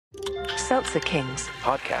Seltzer Kings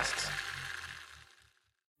podcasts.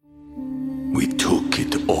 We took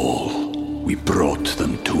it all. We brought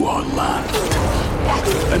them to our land.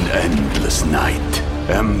 An endless night,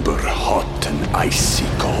 ember hot and icy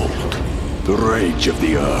cold. The rage of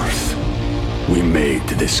the earth. We made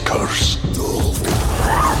this curse.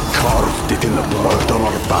 Carved it in the blood on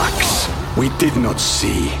our backs. We did not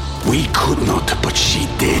see. We could not, but she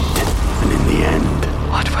did. And in the end...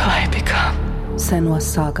 What will I become? Senua's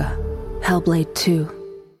Saga. Hellblade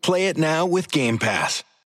 2. Play it now with Game Pass.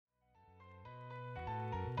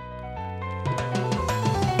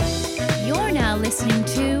 You're now listening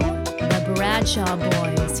to The Bradshaw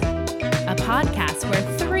Boys, a podcast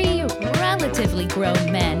where three relatively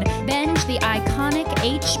grown men binge the iconic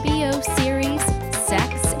HBO series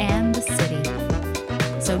Sex and the City.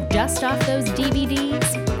 So dust off those DVDs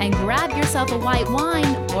and grab yourself a white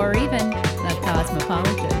wine or even a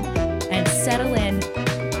Cosmopolitan and settle in.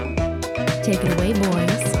 Take it away,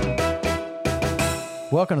 boys.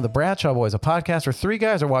 Welcome to The Bradshaw Boys, a podcast where three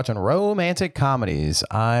guys are watching romantic comedies.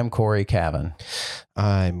 I'm Corey Cavan.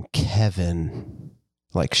 I'm Kevin,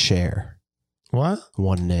 like Cher. What?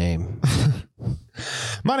 One name.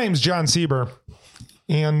 My name's John Sieber,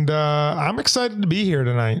 and I'm excited to be here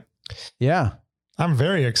tonight. Yeah. I'm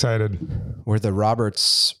very excited. We're the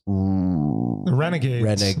Roberts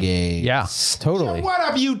Renegades. Yeah, totally. So what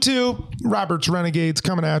up, you two? Roberts Renegades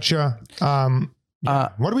coming at you. What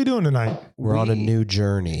are we doing tonight? We're on a new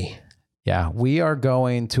journey. Yeah, we are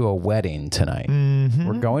going to a wedding tonight. Mm-hmm.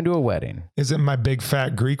 We're going to a wedding. Is it my big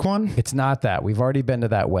fat Greek one? It's not that. We've already been to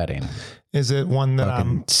that wedding. Is it one that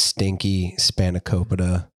Fucking I'm stinky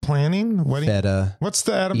spanakopita planning? Wedding? feta. What's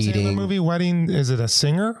the Adam Sandler eating. movie? Wedding? Is it a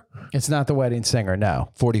singer? It's not the wedding singer,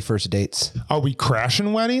 no. 41st dates. Are we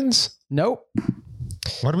crashing weddings? Nope.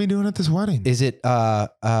 What are we doing at this wedding? Is it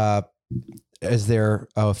is there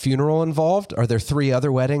a funeral involved? Are there three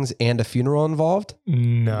other weddings and a funeral involved?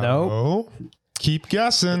 No. Keep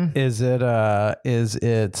guessing. Is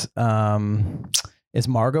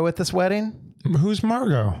Margot at this wedding? Who's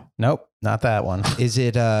Margot? Nope, not that one. Is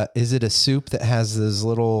it a soup that has those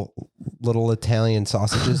little Italian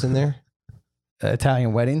sausages in there?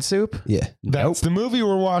 Italian wedding soup? Yeah. That's the movie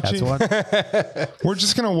we're watching. That's one. We're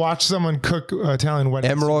just going to watch someone cook Italian wedding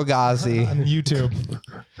Emerald Ghazi. on YouTube.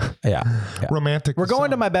 Yeah. Romantic. We're going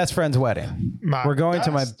to my best friend's wedding. We're going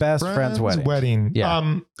to my best friend's wedding.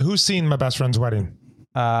 Yeah. Who's seen My Best Friend's Wedding?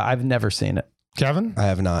 I've never seen it. Kevin? I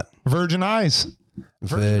have not. Virgin Eyes.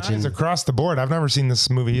 Virgin Eyes across the board. I've never seen this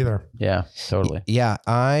movie either. Yeah, totally. Yeah,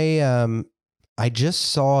 I just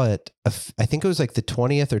saw it. I think it was like the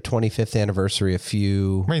 20th or 25th anniversary.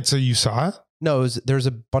 Wait, so you saw it? No, there's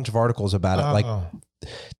a bunch of articles about it like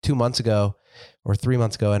 2 months ago or 3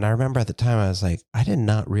 months ago. And I remember at the time I was like, I did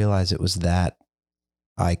not realize it was that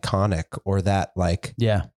iconic or that like,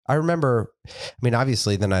 yeah. I remember, I mean,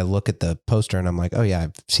 obviously then I look at the poster and I'm like, oh yeah,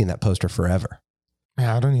 I've seen that poster forever.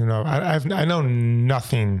 Yeah, I don't even know. I know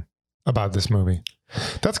nothing about this movie.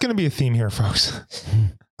 That's going to be a theme here, folks.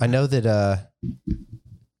 I know that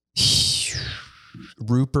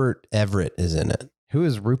Rupert Everett is in it. Who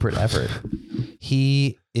is Rupert Everett?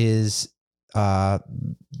 He is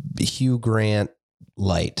Hugh Grant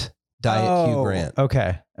light. Diet Hugh Grant.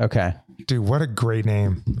 Okay. Dude, what a great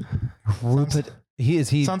name. Rupert. He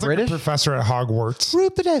sounds British? like a professor at Hogwarts.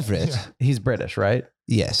 Rupert Everett. Yeah. He's British, right?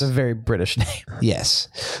 Yes. It's a very British name.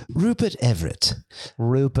 Yes. Rupert Everett.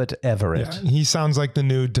 Rupert Everett. Yeah, he sounds like the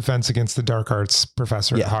new Defense Against the Dark Arts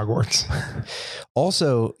professor at Hogwarts.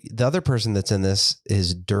 Also, the other person that's in this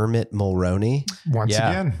is Dermot Mulroney. Once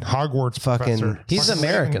again, Hogwarts professor. He's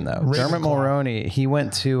American, though. Dermot Mulroney, he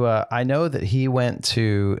went to, I know that he went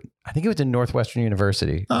to, I think he went to Northwestern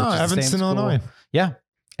University. Oh, Evanston, Illinois. Yeah.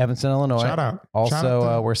 Evanston, Illinois. Shout out.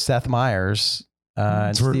 Also, where Seth Meyers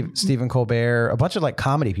and Stephen Colbert, a bunch of like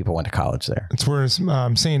comedy people went to college there. It's where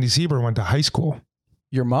Sandy Sieber went to high school.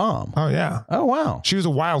 Your mom? Oh, yeah. Oh, wow. She was a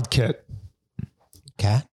wild kit.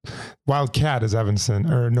 Cat? Wild Cat is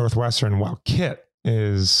Evanston or Northwestern. Wild Kit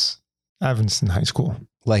is Evanston High School.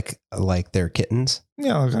 Like they're kittens?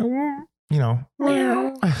 Yeah, you know.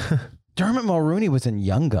 Dermot Mulroney was in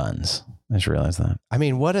Young Guns. I just realized that. I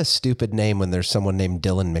mean, what a stupid name when there's someone named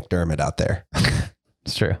Dylan McDermott out there.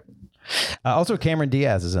 It's true. Also, Cameron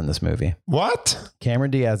Diaz is in this movie. What?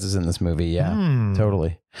 Cameron Diaz is in this movie. Yeah,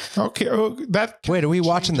 totally. Okay. Wait, are we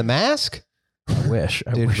watching The Mask? I wish.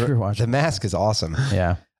 I Dude, wish we were watching. The Mask is awesome.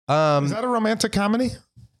 Yeah. Is that a romantic comedy?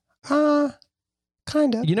 Kind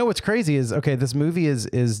kind of. You know what's crazy is, okay, this movie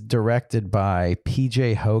is directed by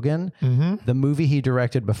P.J. Hogan. Mm-hmm. The movie he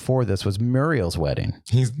directed before this was Muriel's Wedding.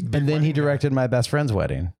 And then he directed My Best Friend's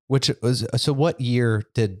Wedding. Which was, so what year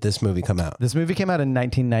did this movie come out? This movie came out in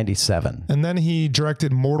 1997. And then he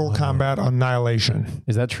directed Mortal Kombat Annihilation.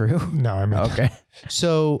 Is that true? No, I mean. Okay.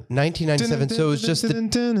 So 1997. So it was just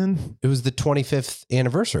it was the 25th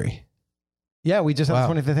anniversary. Yeah, we just had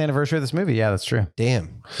Wow. the 25th anniversary of this movie. Yeah, that's true.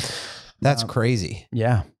 Damn. That's crazy.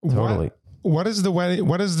 Yeah, totally. What is the wedding?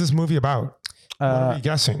 What is this movie about? What are we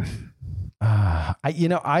guessing?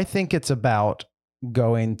 I think it's about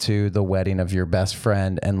going to the wedding of your best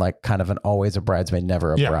friend and like kind of an always a bridesmaid,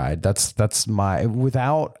 never a bride. That's my,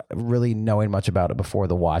 without really knowing much about it before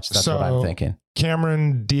the watch. That's what I'm thinking.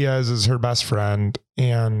 Cameron Diaz is her best friend,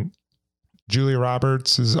 and Julia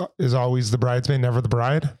Roberts is always the bridesmaid, never the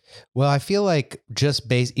bride. Well, I feel like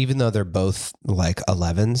even though they're both like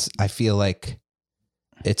 11s, I feel like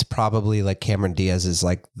it's probably like Cameron Diaz is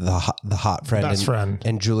like the hot friend, Best friend.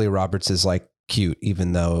 and Julia Roberts is like cute,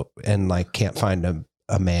 even though, and like can't find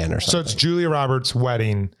a man or something. So it's Julia Roberts'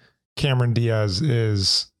 wedding. Cameron Diaz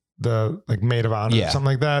is the like maid of honor, or something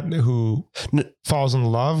like that, who falls in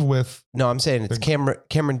love with. No, I'm saying it's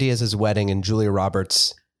Cameron Diaz's wedding, and Julia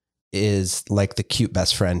Roberts is like the cute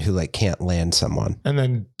best friend who like can't land someone. And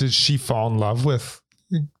then does she fall in love with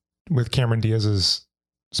Cameron Diaz's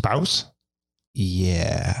spouse?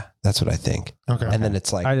 Yeah, that's what I think. Okay. And then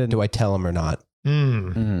it's like, do I tell him or not?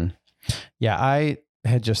 Yeah, I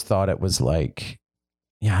had just thought it was like,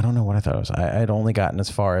 I don't know what I thought it was. I'd only gotten as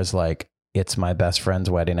far as like, it's my best friend's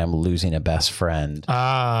wedding, I'm losing a best friend.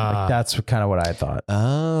 Like, that's kind of what I thought.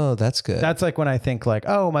 Oh, that's good. That's like when I think like,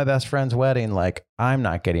 oh, my best friend's wedding, like I'm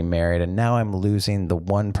not getting married and now I'm losing the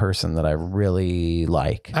one person that I really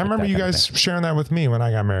like. I remember you guys sharing that with me when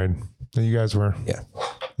I got married. That you guys were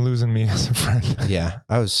losing me as a friend. Yeah.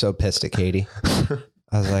 I was so pissed at Katie.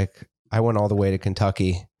 I was like, I went all the way to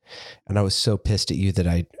Kentucky and I was so pissed at you that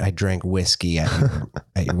I drank whiskey at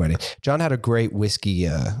your wedding. John had a great whiskey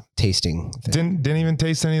tasting thing. Didn't even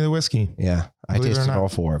taste any of the whiskey. Yeah. I tasted all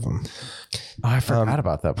 4 of them. Oh, I forgot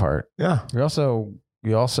about that part. Yeah. You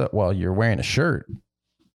also, well, you're wearing a shirt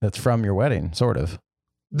that's from your wedding, sort of.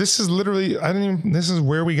 This is literally, this is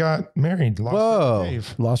where we got married.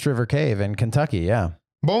 Lost River Cave in Kentucky. Yeah.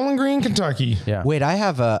 Bowling Green, Kentucky. Yeah. Wait,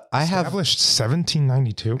 Established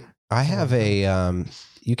 1792. I have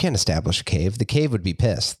you can't establish a cave. The cave would be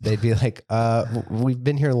pissed. They'd be like, we've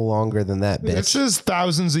been here longer than that, bitch. This is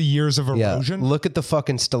thousands of years of erosion. Look at the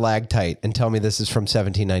fucking stalactite and tell me this is from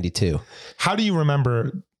 1792. How do you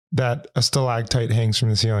remember that a stalactite hangs from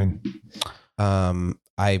the ceiling?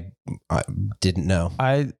 I didn't know.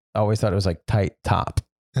 I always thought it was like tight top.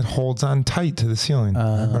 It holds on tight to the ceiling,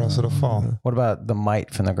 or else it'll fall. What about the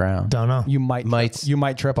mite from the ground? Don't know. You might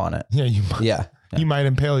trip on it. Yeah, you might. Yeah. You might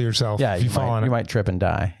impale yourself. Yeah, if you fall on it. You might trip and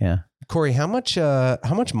die. Yeah. Corey, how much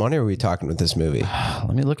money are we talking with this movie?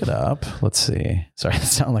 Let me look it up. Let's see. Sorry, it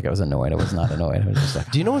sounded like I was annoyed. I was not annoyed. I was just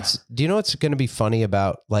like, do you know what's going to be funny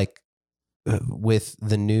about like with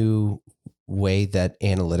the new way that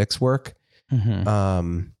analytics work?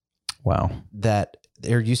 Mm-hmm. Wow. That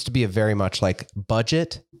there used to be a very much like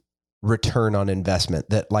budget return on investment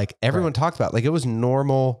that like everyone talked about. Like it was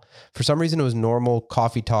normal. For some reason, it was normal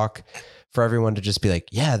coffee talk for everyone to just be like,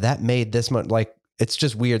 yeah, that made this much. Like, it's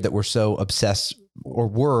just weird that we're so obsessed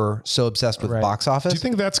with box office. Do you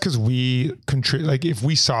think that's because we like if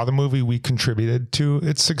we saw the movie, we contributed to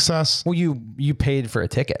its success? Well, you paid for a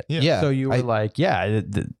ticket. Yeah. So you were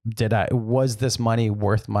was this movie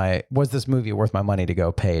worth my money to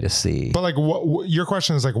go pay to see? But like your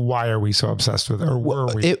question is like, why are we so obsessed with it? Or were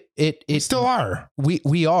we? We still are.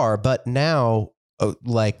 We are, but now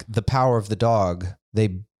like The Power of the Dog,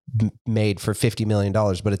 they made for $50 million,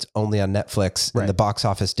 but it's only on Netflix and the box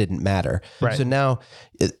office didn't matter. Right. So now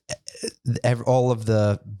all of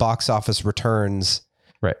the box office returns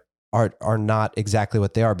are not exactly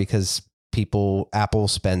what they are because Apple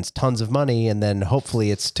spends tons of money and then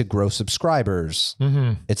hopefully it's to grow subscribers.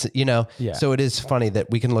 Mm-hmm. It's, so it is funny that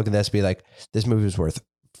we can look at this and be like, this movie was worth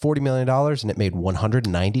 $40 million and it made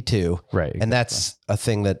 192. Right. Exactly. And that's a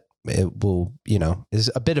thing that it will,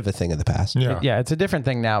 is a bit of a thing of the past. Yeah. It's a different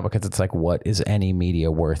thing now because it's like, what is any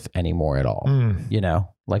media worth anymore at all?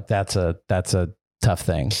 Like that's a tough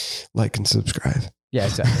thing. Like and subscribe. Yeah,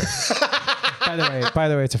 exactly. By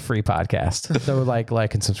the way, it's a free podcast. So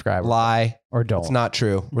like and subscribe. Lie or don't. It's not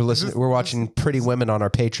true. We're watching Pretty Women on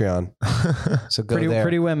our Patreon. So go there.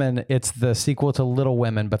 Pretty Women. It's the sequel to Little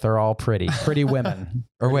Women, but they're all pretty. Pretty Women.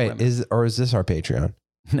 Is this our Patreon?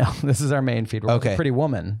 No, this is our main feed. We're Okay. Pretty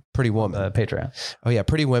Woman. Pretty Woman. Patreon. Oh yeah,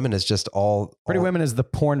 Pretty Women is just all. Pretty Women is the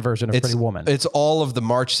porn version of Pretty Woman. It's all of the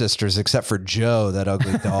March Sisters except for Joe, that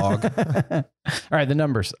ugly dog. All right, the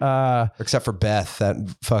numbers. Except for Beth, that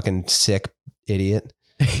fucking sick idiot.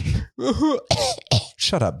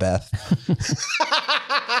 Shut up, Beth.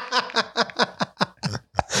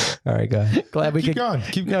 All right, go ahead. Glad we Keep could going.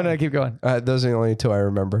 Keep going. No, keep going. Those are the only two I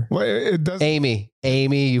remember. Well, it does. Amy,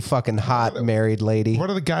 you fucking hot married lady.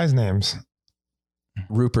 What are the guys' names?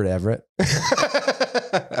 Rupert Everett.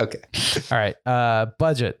 Okay. All right.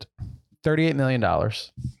 Budget, $38 million.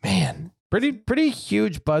 Man. Pretty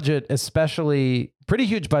huge budget, especially pretty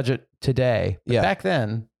huge budget today. But Yeah. back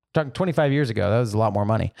then, talking 25 years ago, that was a lot more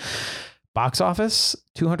money. Box office,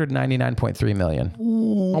 $299.3 million.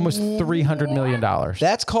 Almost $300 million.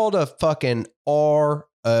 That's called a fucking ROI.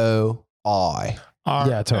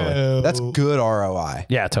 Yeah, totally. That's good ROI.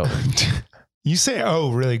 Yeah, totally. You say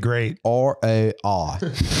 "oh" really great. ROI.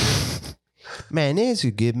 Man, it's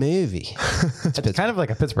a good movie. It's kind of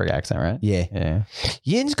like a Pittsburgh accent, right? Yeah. Yeah.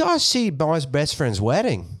 Yin's got to see my best friend's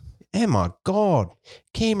wedding. Oh my God.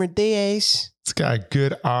 Cameron Diaz. It's got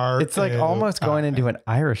good art. It's like almost going into an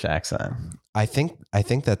Irish accent. I think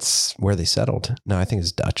that's where they settled. No, I think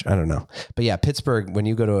it's Dutch. I don't know. But yeah, Pittsburgh, when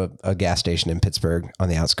you go to a gas station in Pittsburgh on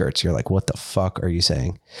the outskirts, you're like, what the fuck are you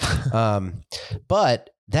saying?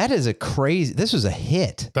 But that is this was a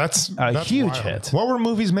hit. That's A huge wild. hit. What were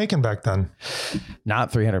movies making back then?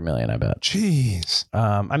 Not 300 million, I bet. Jeez.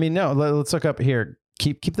 I mean, no, let's look up here.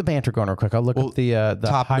 Keep the banter going real quick. I'll look up the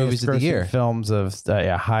top highest movies of the grossing year. films of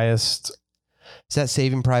highest. Is that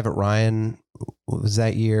Saving Private Ryan? What was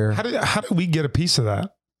that year? How did we get a piece of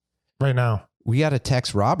that right now? We got to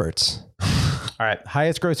text Roberts. All right,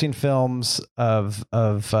 highest grossing films of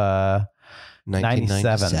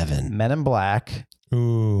 97. Men in Black.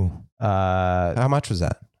 Ooh. How much was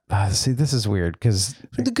that? See, this is weird because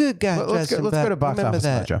The good guy. let's go to Box Remember Office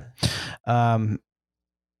that. Mojo.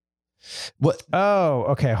 What? Oh,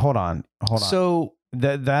 okay. Hold on. So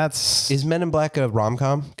that's is Men in Black a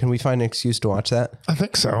rom-com? Can we find an excuse to watch that? I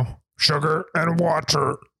think so. Sugar and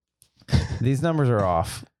water. these numbers are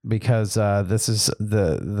off because this is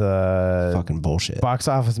the Fucking bullshit. Box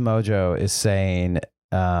Office Mojo is saying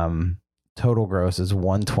total gross is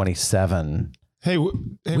 127. Hey,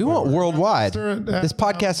 we want worldwide. This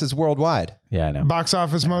podcast is worldwide. Yeah, I know. Box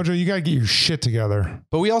Office Mojo, you got to get your shit together.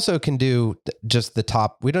 But we also can do just the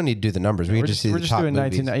top. We don't need to do the numbers. We can just do the top doing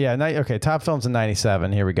movies. 19. Yeah, okay. Top films in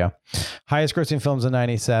 97. Here we go. Highest grossing films in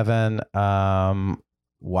 97.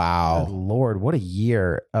 Wow. Lord, what a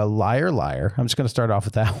year. A Liar Liar. I'm just going to start off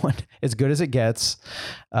with that one. As Good as It Gets.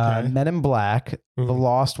 Okay. Men in Black. The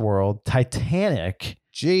Lost World. Titanic.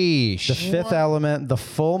 Jeez. The Fifth Element. The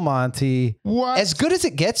Full Monty. What? As Good as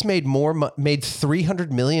It Gets made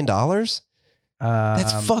 $300 million.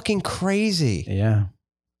 That's fucking crazy. Yeah.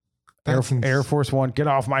 Air Force One, get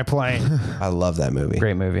off my plane. I love that movie.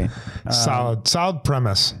 Great movie. Solid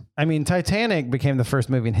premise. I mean, Titanic became the first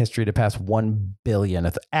movie in history to pass 1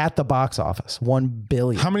 billion at the box office. 1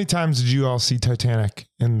 billion. How many times did you all see Titanic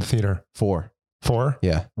in the theater? 4. 4?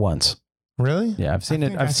 Yeah. Once. Really? Yeah, I've seen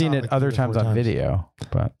it. I I've seen saw it like other 3 or 4 times on video,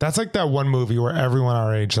 but That's like that one movie where everyone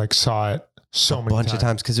our age like saw it so many Bunch of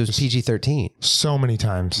times because it was PG-13. So many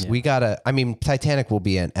times. We gotta. I mean, Titanic will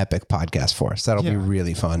be an epic podcast for us. That'll be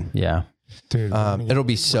really fun. yeah. Dude, It'll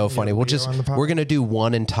be so funny. We're gonna do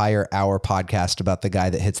one entire hour podcast about the guy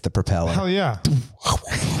that hits the propeller. Hell yeah.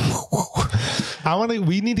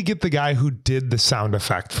 We need to get the guy who did the sound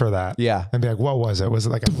effect for that. Yeah. And be like, what was it? Was it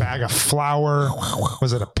like a bag of flour?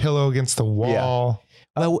 Was it a pillow against the wall?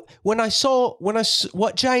 Well, when I saw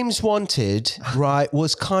what James wanted, right,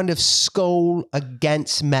 was kind of skull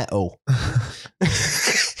against metal,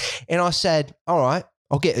 and I said, "All right,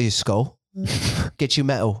 I'll get you skull, get you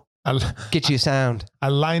metal, get you sound." I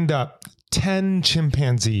lined up 10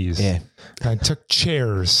 chimpanzees. Yeah. I took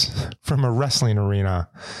chairs from a wrestling arena.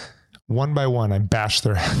 One by one, I bashed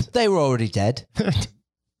their heads. They were already dead.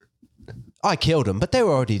 I killed them, but they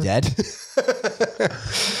were already dead.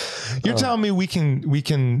 You're telling me we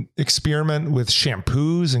can experiment with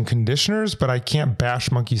shampoos and conditioners, but I can't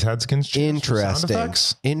bash monkeys' heads against chairs for sound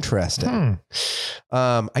effects? Interesting.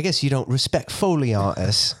 I guess you don't respect Foley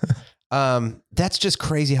artists. That's just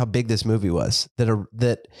crazy how big this movie was.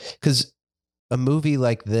 That because a movie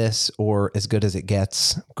like this, or As Good as It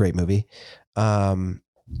Gets, great movie,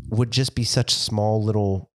 would just be such small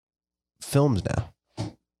little films now.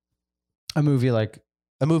 A movie like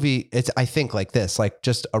It's I think like this, like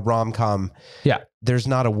just a rom-com. Yeah. There's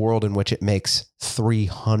not a world in which it makes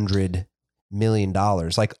 $300 million,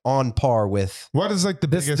 like on par with what is like the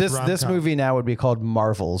biggest this movie now would be called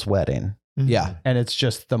Marvel's Wedding. Yeah. And it's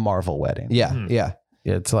just the Marvel wedding. Yeah. Yeah.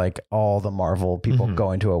 It's like all the Marvel people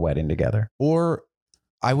going to a wedding together. Or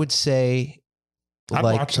I would say I'd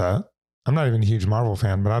watch that. I'm not even a huge Marvel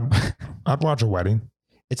fan, but I'd watch a wedding.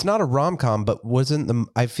 It's not a rom-com, but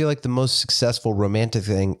I feel like the most successful romantic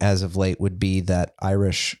thing as of late would be that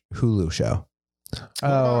Irish Hulu show.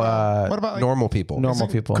 What about like, Normal People? Normal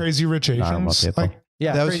People. Crazy Rich Asians? Like,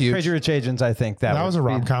 yeah, that was huge. Crazy Rich Asians, I think that was a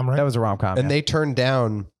rom-com, right? That was a rom-com. And they turned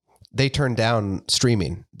down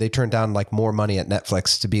streaming. They turned down like more money at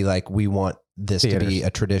Netflix to be like, we want this to be a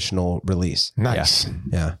traditional release. Nice.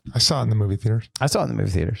 Yeah. I saw it in the movie theaters.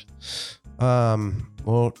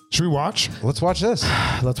 Well, should we watch? Let's watch this.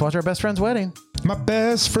 Let's watch Our Best Friend's Wedding. My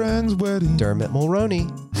Best Friend's Wedding. Dermot Mulroney.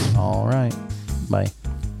 All right. Bye.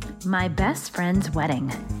 My Best Friend's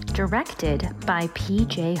Wedding, directed by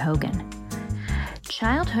P.J. Hogan.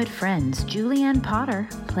 Childhood friends Julianne Potter,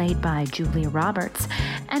 played by Julia Roberts,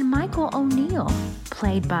 and Michael O'Neill,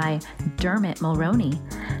 played by Dermot Mulroney,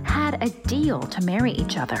 had a deal to marry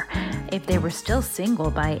each other if they were still single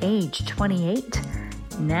by age 28.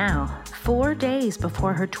 Now, 4 days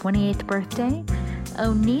before her 28th birthday,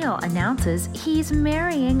 O'Neill announces he's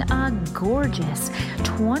marrying a gorgeous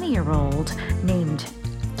 20-year-old named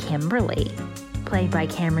Kimberly, played by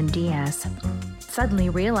Cameron Diaz. Suddenly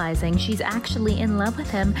realizing she's actually in love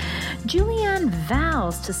with him, Julianne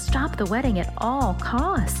vows to stop the wedding at all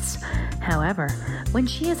costs. However, when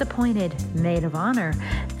she is appointed maid of honor,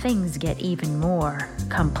 things get even more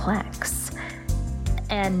complex.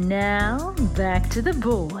 And now, back to the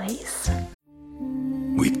boys.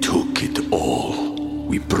 We took it all.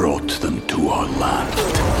 We brought them to our land.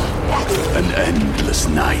 An endless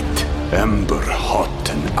night, ember hot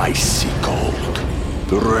and icy cold.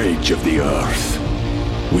 The rage of the earth.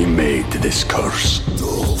 We made this curse.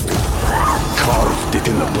 Carved it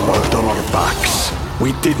in the blood on our backs.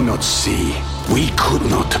 We did not see. We could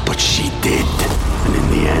not, but she did. And in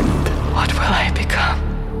the end... What will I become?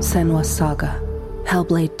 Senua's Saga.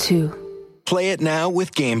 Hellblade 2. Play it now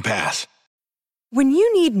with Game Pass. When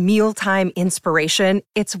you need mealtime inspiration,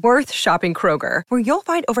 it's worth shopping Kroger, where you'll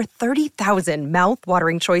find over 30,000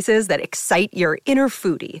 mouth-watering choices that excite your inner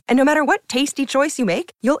foodie. And no matter what tasty choice you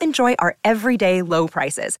make, you'll enjoy our everyday low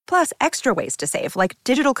prices, plus extra ways to save, like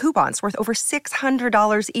digital coupons worth over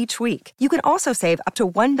 $600 each week. You can also save up to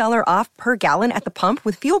 $1 off per gallon at the pump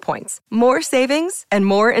with fuel points. More savings and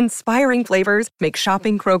more inspiring flavors make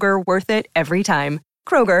shopping Kroger worth it every time.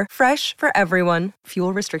 Kroger, fresh for everyone.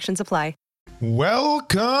 Fuel restrictions apply.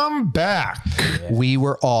 Welcome back. We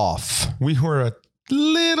were off. We were a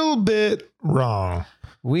little bit wrong.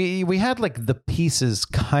 We had like the pieces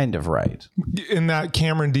kind of right. In that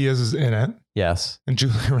Cameron Diaz is in it. Yes. And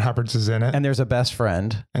Julia Roberts is in it. And there's a best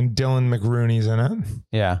friend. And Dylan McRooney's in it.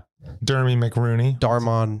 Yeah. Dermy McRooney.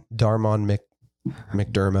 Darmon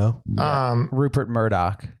McDermott. Rupert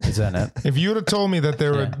Murdoch is in it. If you would have told me that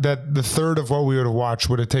that the third of what we would have watched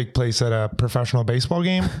would have take place at a professional baseball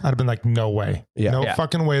game, I'd have been like, no way. No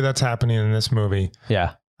fucking way that's happening in this movie.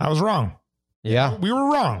 Yeah. I was wrong. Yeah. We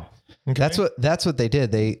were wrong. Okay? That's what they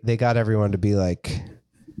did. They got everyone to be like,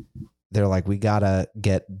 they're like, we gotta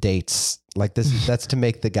get dates like this. That's to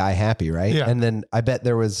make the guy happy, right? Yeah. And then I bet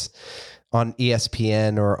there was on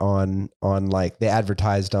ESPN or on like they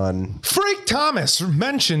advertised on Frank Thomas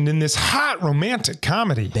mentioned in this hot romantic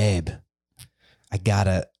comedy. Babe, I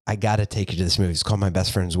gotta take you to this movie. It's called My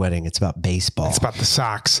Best Friend's Wedding. It's about baseball. It's about the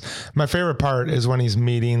Sox. My favorite part is when he's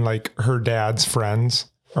meeting like her dad's friends,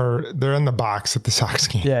 or they're in the box at the Sox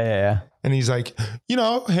game. Yeah. And he's like,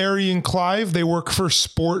 Harry and Clive, they work for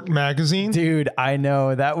Sport magazine. Dude, I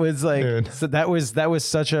know. That was like, so that was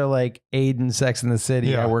such a like Aiden Sex in the City.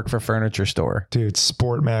 Yeah. I work for furniture store. Dude,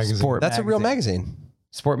 Sport magazine. That's a real magazine.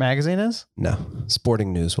 Sport magazine is? No,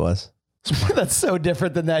 Sporting News was. That's so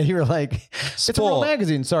different than that. You were like, it's a real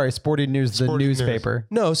magazine. Sorry, Sporting News, the newspaper.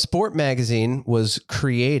 No, Sport magazine was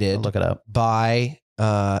created. I'll look it up. by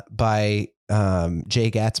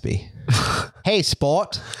Jay Gatsby. Hey,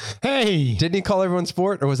 Sport. Hey. Didn't he call everyone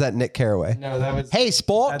Sport, or was that Nick Carraway? No, that was... Hey,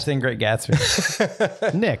 Sport. That's in Great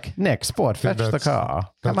Gatsby. Nick, Sport, fetch the car.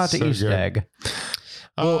 Come out to so East good. Egg.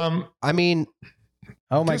 Well, I mean...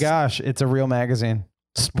 Oh my gosh, it's a real magazine.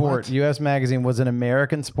 Sport. What? U.S. Magazine was an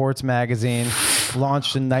American sports magazine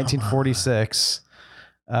launched in 1946.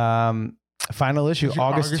 Final issue,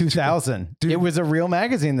 August 2000. Dude, it was a real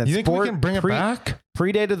magazine that you think we can bring it back?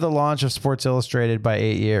 Predated the launch of Sports Illustrated by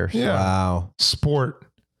 8 years. Yeah. Wow. Sport.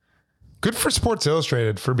 Good for Sports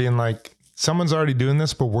Illustrated for being like, someone's already doing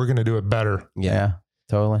this, but we're going to do it better. Yeah,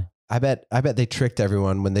 totally. I bet they tricked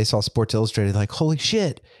everyone when they saw Sports Illustrated, like, holy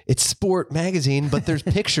shit, it's Sport magazine, but there's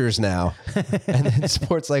pictures now. And then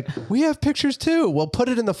Sport's like, we have pictures too. Well, put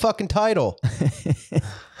it in the fucking title.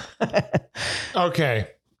 Okay.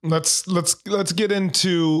 Let's get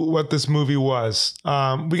into what this movie was.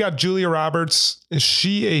 We got Julia Roberts. Is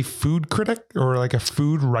she a food critic or like a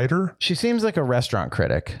food writer? She seems like a restaurant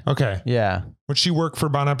critic. Okay. Yeah. Would she work for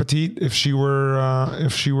Bon Appetit if she were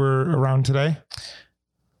around today?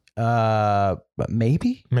 But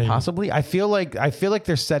maybe, possibly. I feel like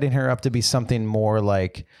they're setting her up to be something more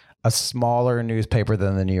like a smaller newspaper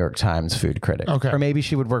than the New York Times food critic. Okay. Or maybe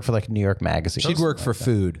she would work for like New York Magazine. She'd work for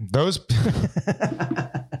food. Those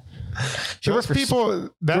she worked for people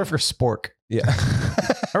that worked for Spork. Yeah.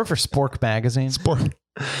 I worked for Spork magazine. Spork.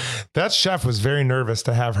 That chef was very nervous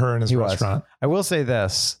to have her in his restaurant. I will say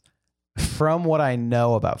this, from what I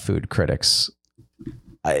know about food critics,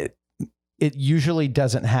 it usually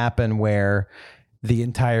doesn't happen where the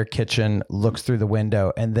entire kitchen looks through the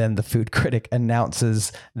window and then the food critic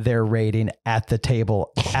announces their rating at the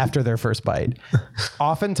table after their first bite.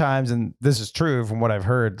 Oftentimes, and this is true from what I've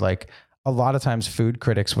heard, like a lot of times food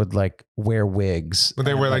critics would like wear wigs. Would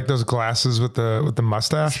they wear like those glasses with the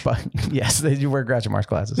mustache? But yes, they do wear Groucho Marx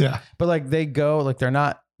glasses. Yeah. But like they go, like they're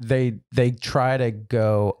not, they try to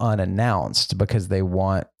go unannounced because they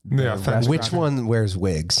want. Yeah. Which one wears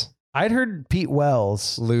wigs? I'd heard Pete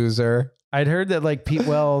Wells. Loser. I'd heard that like Pete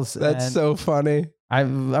Wells. That's so funny.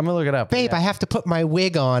 I'm gonna look it up. Babe, I have to put my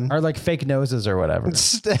wig on. Or like fake noses or whatever.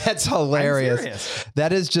 That's hilarious.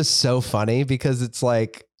 That is just so funny because it's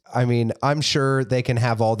like, I mean, I'm sure they can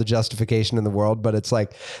have all the justification in the world, but it's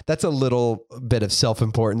like, that's a little bit of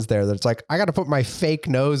self-importance there that it's like, I got to put my fake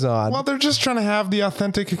nose on. Well, they're just trying to have the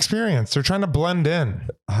authentic experience. They're trying to blend in.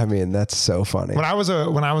 I mean, that's so funny. When I was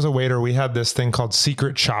a waiter, we had this thing called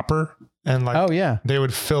Secret Shopper. And like, oh yeah, they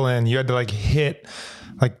would fill in, you had to like hit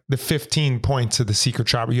like the 15 points of the Secret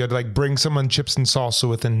Shopper. You had to like bring someone chips and salsa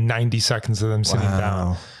within 90 seconds of them sitting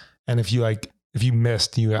down. And if you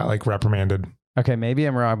missed, you got like reprimanded. Okay, maybe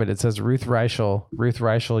I'm wrong, but it says Ruth Reichel. Ruth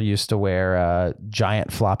Reichel used to wear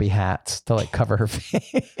giant floppy hats to like cover her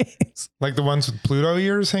face. Like the ones with Pluto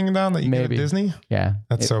ears hanging down that you get at Disney? Yeah.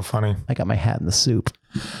 That's so funny. I got my hat in the soup.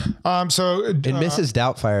 So in Mrs.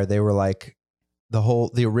 Doubtfire, they were like,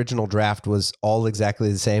 the original draft was all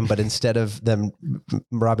exactly the same, but instead of them,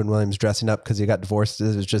 Robin Williams dressing up because he got divorced,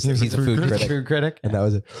 it was just he's a food critic. Food critic, and that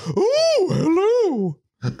was it. Oh,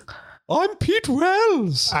 hello. I'm Pete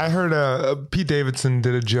Wells. I heard Pete Davidson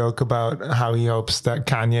did a joke about how he hopes that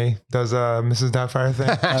Kanye does a Mrs. Doubtfire thing.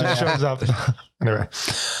 Just shows up. Anyway.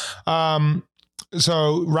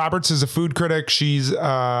 So Roberts is a food critic. She's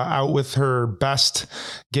out with her best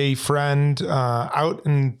gay friend out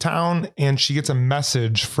in town, and she gets a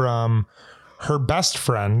message from her best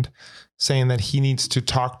friend saying that he needs to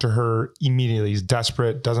talk to her immediately. He's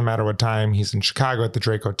desperate. Doesn't matter what time. He's in Chicago at the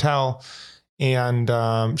Drake Hotel.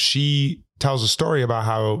 And she tells a story about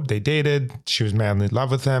how they dated. She was madly in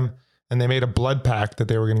love with him. And they made a blood pact that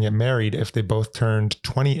they were going to get married if they both turned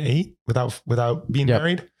 28 without being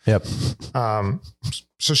married. Yep.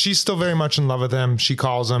 So she's still very much in love with him. She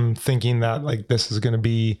calls him thinking that like this is going to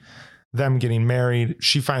be them getting married.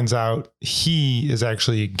 She finds out he is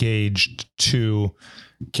actually engaged to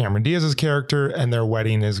Cameron Diaz's character, and their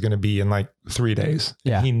wedding is going to be in like 3 days.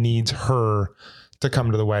 Yeah. And he needs her to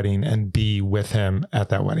come to the wedding and be with him at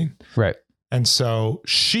that wedding. Right. And so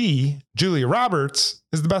Julia Roberts,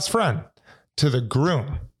 is the best friend to the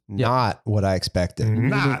groom. Not what I expected.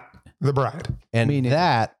 Not the bride. And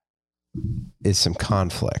that is some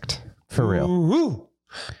conflict. For real. Ooh.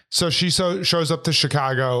 So she shows up to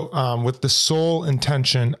Chicago with the sole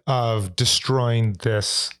intention of destroying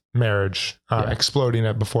this marriage, exploding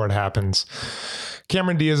it before it happens.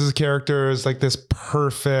 Cameron Diaz's character is like this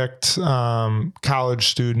perfect college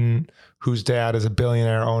student whose dad is a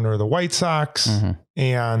billionaire owner of the White Sox. Mm-hmm.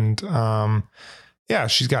 And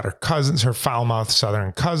she's got her cousins, her foul-mouthed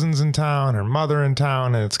Southern cousins in town, her mother in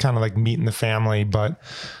town, and it's kind of like meeting the family. But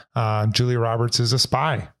Julia Roberts is a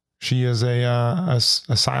spy. She is a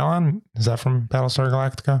Cylon. Is that from Battlestar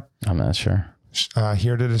Galactica? I'm not sure.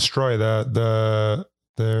 Here to destroy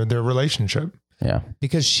their relationship. Yeah.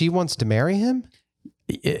 Because she wants to marry him?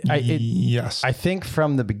 Yes. I think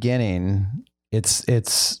from the beginning,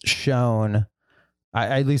 it's shown,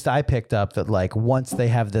 at least I picked up that like once they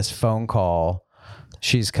have this phone call,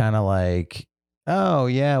 she's kind of like, oh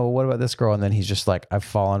yeah, well, what about this girl? And then he's just like, I've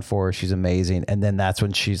fallen for her. She's amazing. And then that's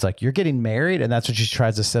when she's like, you're getting married. And that's when she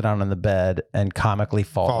tries to sit down on the bed and comically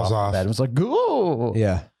falls off the bed. It was like, ooh.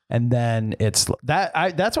 Yeah. And then it's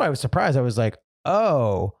that, that's why I was surprised. I was like,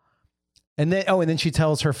 oh, And then she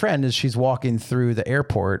tells her friend as she's walking through the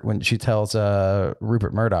airport, when she tells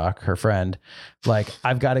Rupert Murdoch, her friend, like,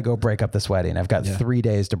 I've got to go break up this wedding. I've got 3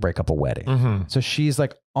 days to break up a wedding. Mm-hmm. So she's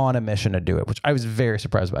like on a mission to do it, which I was very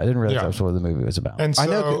surprised by. I didn't realize that's what the movie was about. And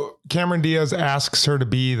so Cameron Diaz asks her to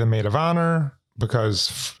be the maid of honor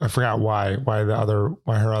because I forgot why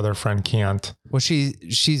her other friend can't. Well,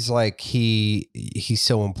 she's like, he's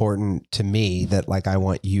so important to me that like, I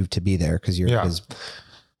want you to be there because you're his.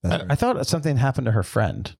 I thought something happened to her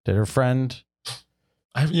friend. Did her friend?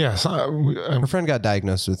 Her friend got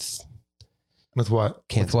diagnosed with what?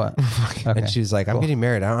 Cancer. With what? Okay. And she was like, I'm getting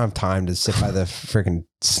married. I don't have time to sit by the freaking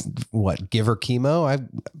give her chemo.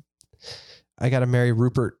 I got to marry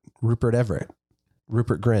Rupert Everett,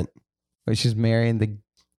 Rupert Grint. Wait, she's marrying the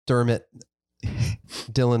Dermot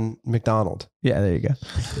Dylan McDonald. Yeah, there you go.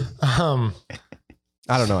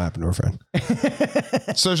 I don't know what happened to her friend.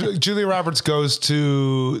 So Julia Roberts goes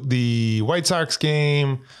to the White Sox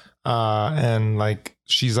game, and like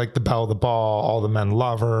she's like the belle of the ball. All the men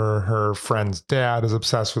love her. Her friend's dad is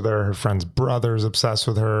obsessed with her. Her friend's brother is obsessed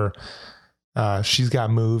with her. She's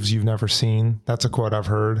got moves you've never seen. That's a quote I've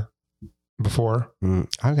heard before.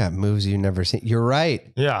 I've got moves you've never seen. You're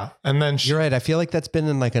right. Yeah, and then you're right. I feel like that's been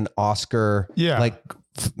in like an Oscar, like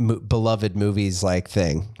beloved movies like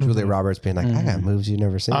thing. Julia Roberts being like, I got moves you've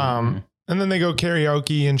never seen. And then they go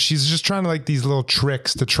karaoke, and she's just trying to like these little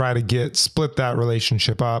tricks to try to split that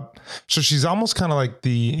relationship up. So she's almost kind of like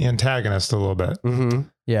the antagonist a little bit. Mm-hmm.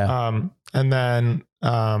 Yeah. And then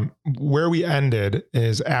where we ended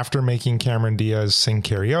is after making Cameron Diaz sing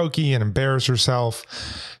karaoke and embarrass herself,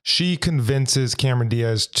 she convinces Cameron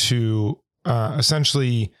Diaz to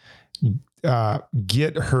essentially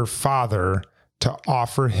get her father to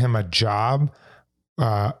offer him a job.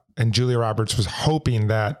 And Julia Roberts was hoping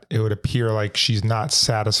that it would appear like she's not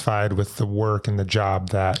satisfied with the work and the job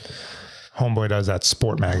that homeboy does at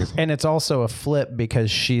Sport magazine. And it's also a flip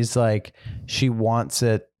because she's like, she wants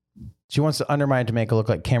to undermine to make it look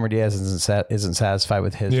like Cameron Diaz isn't satisfied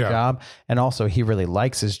with his job. And also he really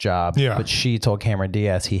likes his job, but she told Cameron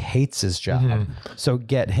Diaz he hates his job. So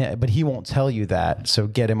get him, but he won't tell you that. So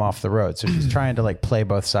get him off the road. So she's trying to like play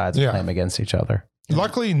both sides and play them against each other.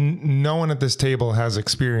 Luckily, no one at this table has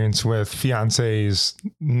experience with fiancés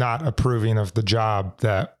not approving of the job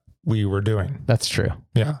that we were doing. That's true.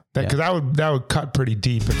 Yeah. Because that would cut pretty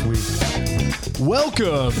deep if we...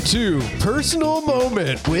 Welcome to Personal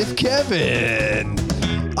Moment with Kevin.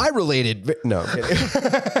 I related... No, I'm kidding.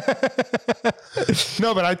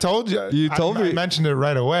 No, but I told you. You told me. I mentioned it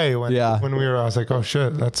right away when we were... I was like, oh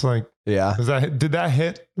shit, that's like... Yeah. Did that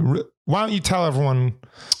hit? Why don't you tell everyone...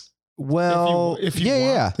 Well, if you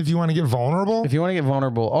want to get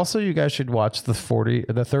vulnerable, also you guys should watch the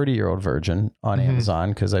 30-year-old virgin on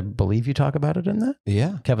Amazon, because I believe you talk about it in that.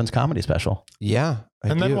 Yeah, Kevin's comedy special. Yeah,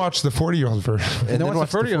 then watch the 40-year-old version. And then watch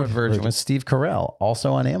the 30-year-old version with Steve Carell,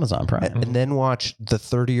 also on Amazon Prime. And then watch the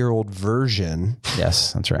 30-year-old version.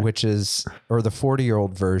 Yes, that's right. Which is, or the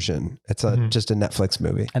 40-year-old version. It's just a Netflix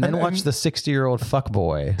movie. And then watch the 60-year-old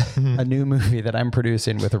fuckboy, a new movie that I'm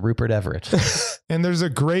producing with Rupert Everett. And there's a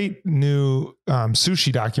great new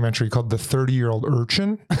sushi documentary called The 30-Year-Old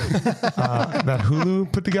Urchin that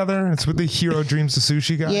Hulu put together. It's with the Hero Dreams of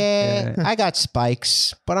Sushi guy. Yeah, I got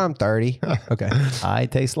spikes, but I'm 30. Okay. I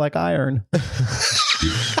taste like iron.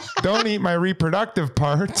 Don't eat my reproductive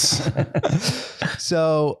parts.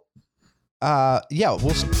 So, and that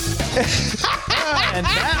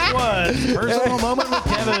was Personal Moment with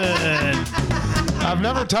Kevin. I've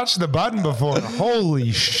never touched the button before.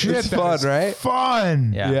 Holy shit. It's fun, right?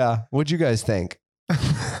 Fun. Yeah. What'd you guys think? All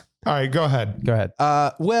right, go ahead.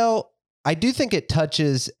 Well, I do think it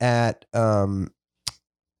touches at, I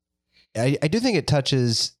do think it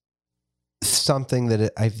touches something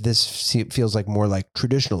that this feels like more like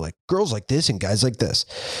traditional, like girls like this and guys like this.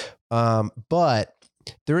 But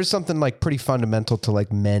there is something like pretty fundamental to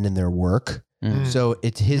like men and their work. So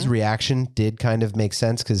his reaction did kind of make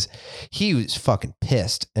sense because he was fucking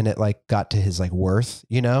pissed, and it like got to his like worth,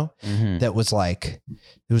 you know, that was like,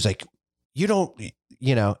 it was like, you don't,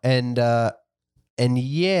 you know, and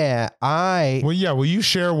yeah, will you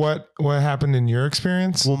share what happened in your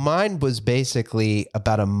experience? Well, mine was basically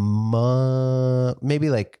about a month,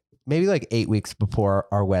 maybe like 8 weeks before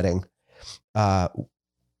our wedding. My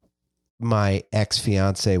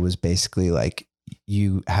ex-fiance was basically like,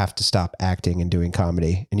 you have to stop acting and doing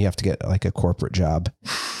comedy, and you have to get like a corporate job.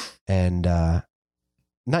 And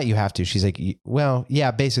not you have to. She's like, well,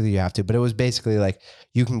 yeah, basically you have to. But it was basically like,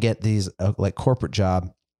 you can get these like corporate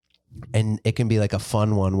job, And it can be like a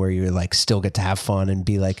fun one where you like still get to have fun and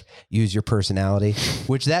be like, use your personality,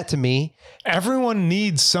 which that to me, everyone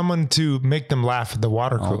needs someone to make them laugh at the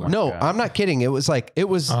water cooler. No, I'm not kidding. It was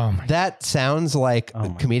that sounds like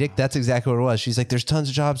comedic. That's exactly what it was. She's like, there's tons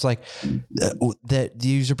of jobs like that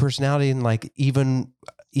use your personality and like even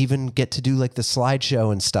get to do like the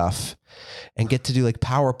slideshow and stuff and get to do like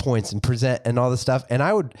PowerPoints and present and all this stuff. And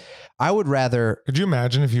I would rather. Could you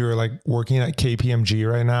imagine if you were like working at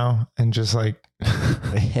KPMG right now and just like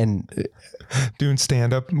and doing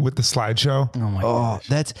stand up with the slideshow? Oh my gosh.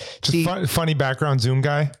 That's just funny background Zoom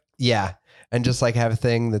guy. Yeah. And just like have a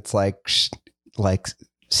thing that's like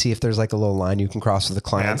see if there's like a little line you can cross with the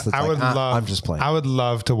clients. Man, that's I'm just playing. I would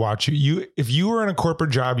love to watch you. If you were in a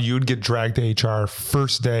corporate job, you would get dragged to HR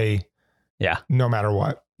first day. Yeah. No matter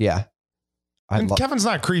what. Yeah. And Kevin's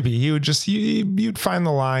not creepy. He would just, you'd find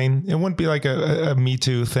the line. It wouldn't be like a Me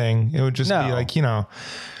Too thing. It would just be like,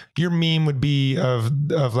 your meme would be of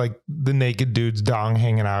like the naked dude's dong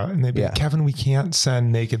hanging out. And they'd be like, Kevin, we can't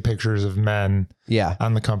send naked pictures of men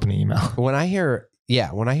on the company email. When I hear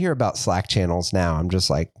about Slack channels now, I'm just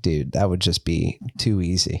like, dude, that would just be too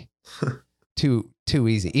easy. too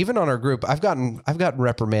easy. Even on our group, I've gotten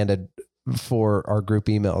reprimanded for our group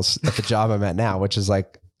emails at the job I'm at now, which is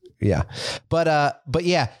like, yeah. But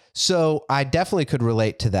yeah, so I definitely could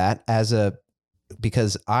relate to that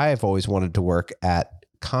because I've always wanted to work at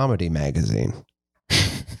Comedy Magazine.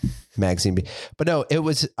 But no, it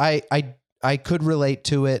was, I could relate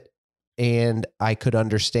to it and I could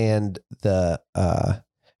understand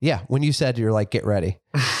when you said you're like, get ready,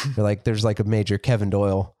 you're like, there's like a major Kevin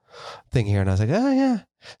Doyle thing here. And I was like, oh yeah.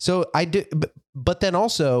 So I did, but then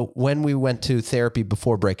also when we went to therapy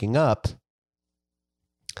before breaking up,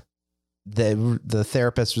 the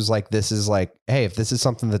therapist was like, this is like, hey, if this is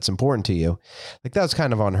something that's important to you, like that was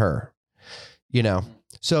kind of on her,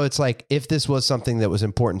 so it's like, if this was something that was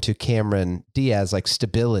important to Cameron Diaz, like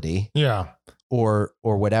stability, or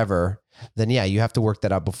whatever, then you have to work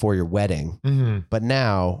that out before your wedding. Mm-hmm. But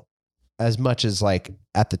now, as much as like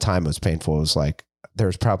at the time it was painful, it was like,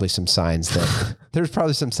 there's probably some signs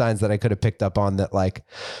that I could have picked up on that, like,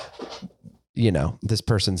 this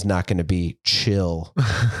person's not going to be chill.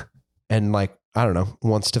 And like, I don't know,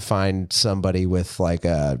 wants to find somebody with like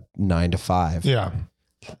a 9 to 5. Yeah.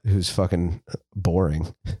 Who's fucking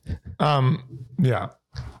boring. Yeah.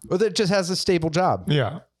 Or that just has a stable job.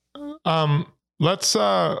 Yeah. Let's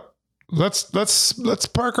park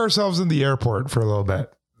ourselves in the airport for a little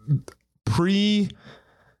bit. Pre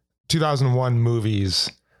 2001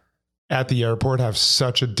 movies at the airport have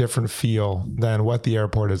such a different feel than what the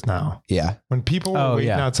airport is now. Yeah. When people were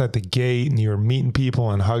waiting outside the gate and you were meeting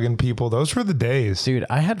people and hugging people, those were the days. Dude,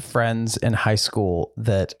 I had friends in high school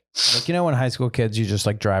that, like, when high school kids, you just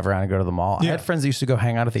like drive around and go to the mall. Yeah. I had friends that used to go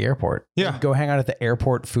hang out at the airport. Yeah. Go hang out at the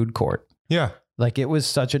airport food court. Yeah. Like it was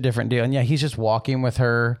such a different deal. And he's just walking with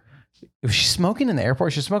her. Was she smoking in the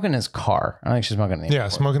airport? She's smoking in his car. I don't think she's smoking in the airport. Yeah,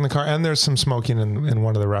 smoking in the car. And there's some smoking in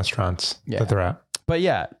one of the restaurants that they're at. But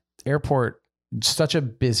yeah, airport, such a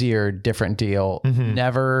busier, different deal.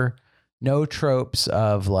 Mm-hmm. No tropes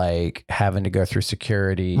of like having to go through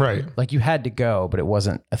security. Right. Like you had to go, but it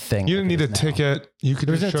wasn't a thing. You didn't need a ticket. You could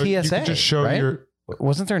just show, TSA, you could just show your...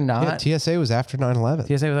 Wasn't there not? Yeah, TSA was after 9/11.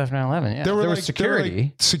 TSA was after 9/11. Yeah. There was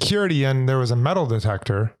security. Security, and there was a metal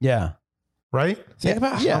detector. Yeah. Right? Think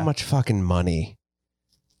about how much fucking money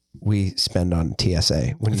we spend on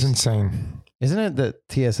TSA. It's insane. Isn't it that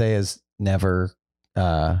TSA is never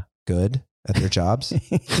good at their jobs?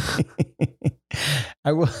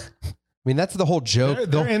 I mean, that's the whole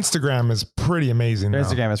joke. Their Instagram is pretty amazing. Their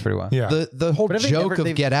Instagram is pretty well. Yeah. The whole joke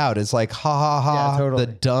of Get Out is like, ha, totally.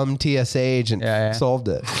 The dumb TSA agent solved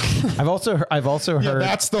it. I've also heard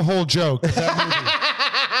that's the whole joke.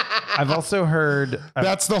 I've also heard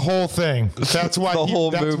that's the whole thing. That's why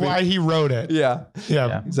why he wrote it. Yeah.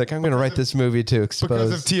 He's like, I'm going to write this movie to expose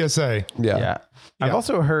because of TSA. Yeah. I've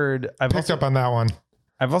also heard picked up on that one.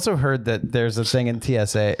 I've also heard that there's a thing in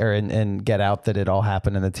TSA or in Get Out that it all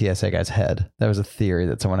happened in the TSA guy's head. That was a theory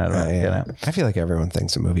that someone had about Get Out. I feel like everyone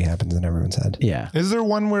thinks a movie happens in everyone's head. Yeah. Is there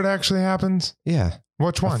one where it actually happens? Yeah.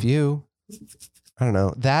 Which one? A few. I don't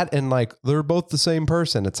know. That and like, they're both the same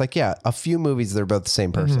person. It's like, yeah, a few movies, they're both the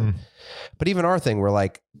same person. Mm-hmm. But even our thing, we're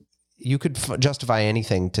like, you could justify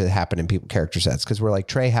anything to happen in character sets. Cause we're like,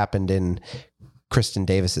 Trey happened in Kristen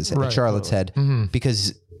Davis's head, Charlotte's head,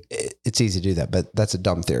 because it's easy to do that, but that's a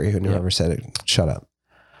dumb theory. Whoever said it, shut up.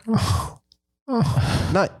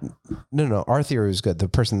 No. Our theory was good. The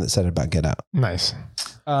person that said it about Get Out. Nice.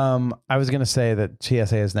 I was going to say that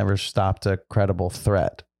TSA has never stopped a credible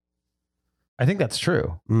threat. I think that's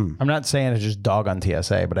true. I'm not saying it's just dog on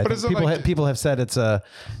TSA, but I think people have said it's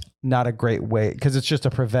not a great way because it's just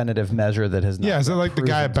a preventative measure that has not. Yeah, is it like the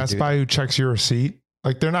guy at Best Buy who checks your receipt?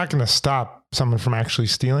 Like they're not going to stop someone from actually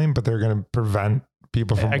stealing, but they're going to prevent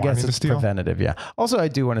people from wanting to steal. Preventative, yeah. Also, I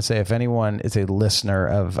do want to say if anyone is a listener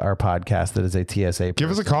of our podcast that is a TSA,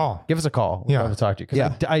 give us a call. Give us a call. We'd love to talk to you.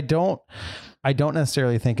 Yeah, I don't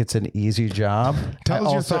necessarily think it's an easy job. Tell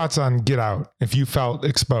us your thoughts on Get Out if you felt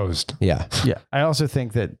exposed. Yeah. Yeah. I also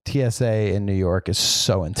think that TSA in New York is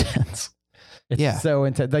so intense. It's so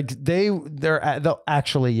intense. Like they'll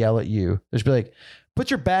actually yell at you. They'll just be like, put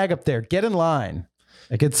your bag up there, get in line.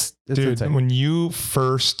 Like it's dude, insane. when you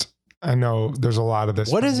first, I know there's a lot of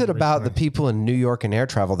this. What is it about the people in New York and air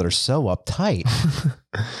travel that are so uptight?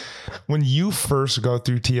 When you first go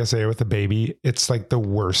through TSA with a baby, it's like the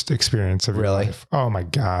worst experience of your life. Oh my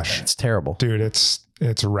gosh. It's terrible. Dude, it's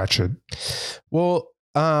wretched. Well,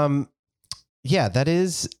 yeah, that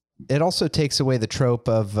is, it also takes away the trope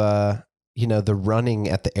of, the running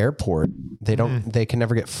at the airport. They can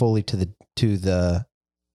never get fully to the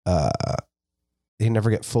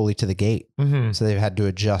gate. Mm-hmm. So they've had to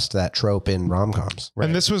adjust that trope in rom-coms. Right.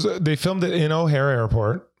 And they filmed it in O'Hare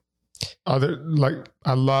Airport. I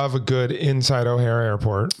love a good inside O'Hare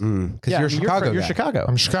Airport. Because you're Chicago. You're Chicago.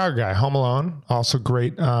 I'm a Chicago guy. Home Alone, also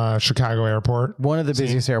great. Chicago Airport, one of the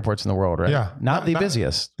busiest airports in the world, right? Yeah, not the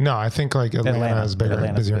busiest. No, I think like Atlanta is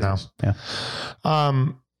busier now. Yeah.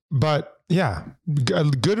 But yeah, a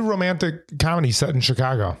good romantic comedy set in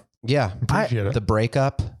Chicago. Yeah, appreciate it. The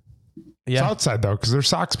Breakup. Yeah, it's outside though because they're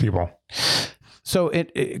Sox people. So,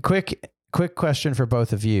 quick question for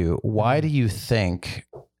both of you: why do you think?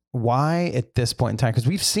 Why at this point in time? Because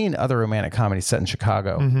we've seen other romantic comedies set in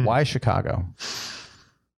Chicago. Mm-hmm. Why Chicago?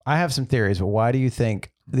 I have some theories, but why do you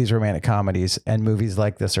think these romantic comedies and movies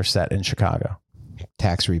like this are set in Chicago?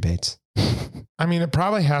 Tax rebates. I mean, it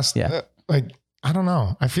probably has. Yeah. I don't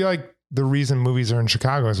know. I feel like the reason movies are in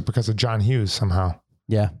Chicago is because of John Hughes somehow.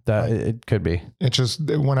 Yeah, it could be. It's just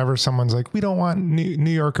whenever someone's like, we don't want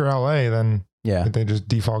New York or LA, then they just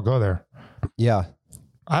default go there. Yeah.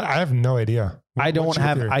 I have no idea. I don't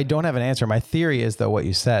have an answer. My theory is though what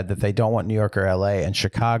you said, that they don't want New York or LA, and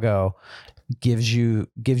Chicago gives you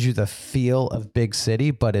the feel of big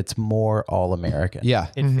city, but it's more all American. Yeah.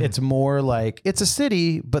 It's more like it's a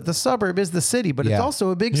city, but the suburb is the city, but it's also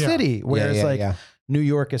a big city. Whereas New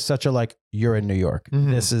York is such a you're in New York.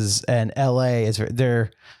 Mm-hmm. This is, and LA is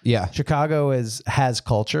there. Yeah. Chicago has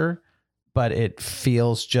culture, but it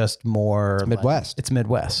feels just more Midwest. It's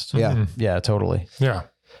Midwest. Yeah. Mm-hmm. Yeah, totally. Yeah.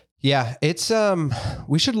 Yeah. It's,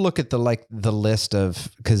 we should look at the list of,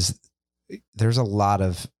 because there's a lot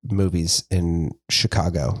of movies in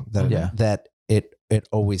Chicago that it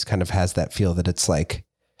always kind of has that feel that it's like,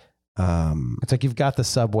 it's like you've got the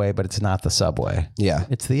subway, but it's not the subway. Yeah.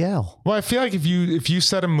 It's the L. Well, I feel like if you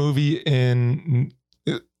set a movie in,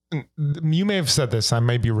 you may have said this, I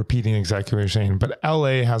might be repeating exactly what you're saying, but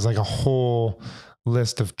LA has like a whole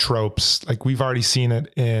list of tropes. Like we've already seen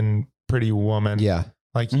it in Pretty Woman. Yeah.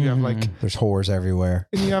 Like you have there's whores everywhere.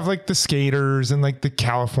 And you have like the skaters and like the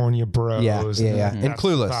California bros. Yeah. And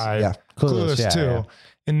Clueless. Yeah. Clueless too. Yeah.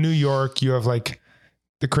 In New York, you have like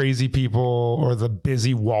the crazy people or the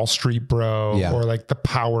busy Wall Street bro or like the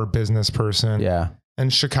power business person. Yeah.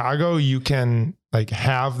 And Chicago, you can like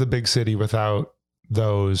have the big city without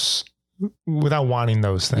wanting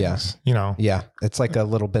those things, Yeah. It's like a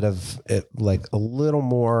little bit of it, like a little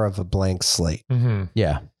more of a blank slate. Mm-hmm.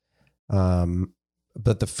 Yeah.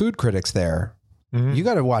 But the food critics there, you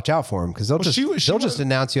got to watch out for them because they'll just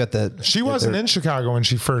announce you at the. She wasn't in Chicago when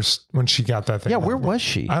she got that thing. Yeah, where was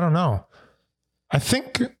she? I don't know. I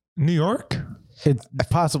think New York. It's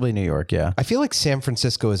possibly New York. Yeah, I feel like San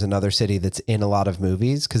Francisco is another city that's in a lot of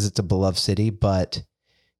movies because it's a beloved city, but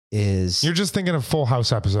you're just thinking of Full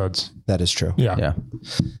House episodes. That is true. Yeah.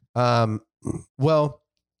 Well,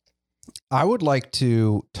 I would like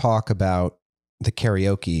to talk about the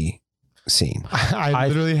karaoke scene. I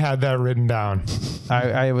literally had that written down.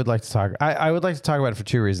 I would like to talk. I would like to talk about it for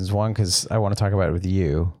two reasons. One, because I want to talk about it with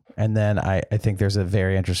you. And then I think there's a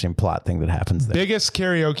very interesting plot thing that happens there. Biggest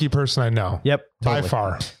karaoke person I know. Yep. Totally. By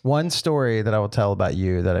far. One story that I will tell about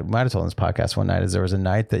you that I might have told in this podcast one night is there was a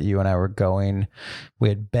night that you and I were going, we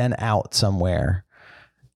had been out somewhere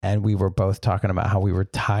and we were both talking about how we were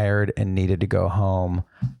tired and needed to go home.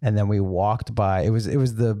 And then we walked by, it was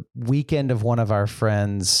the weekend of one of our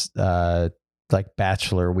friends, like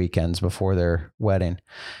bachelor weekends before their wedding.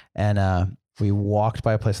 And we walked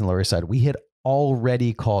by a place on the Lower East Side. We had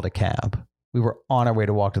already called a cab. We were on our way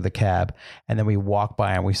to walk to the cab. And then we walked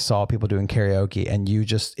by and we saw people doing karaoke and you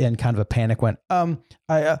just in kind of a panic went,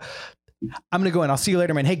 I'm going to go in. I'll see you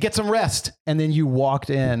later, man. Hey, get some rest. And then you walked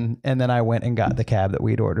in, and then I went and got the cab that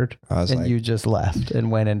we'd ordered. And you just left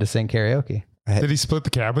and went in to sing karaoke. Did he split the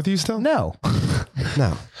cab with you still? No.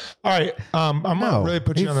 No. All right. I'm going to really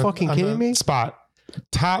put you on the spot.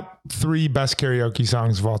 Top 3 best karaoke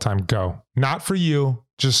songs of all time. Go. Not for you.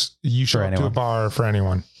 Just you show up to a bar for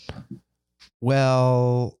anyone.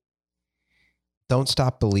 Well, Don't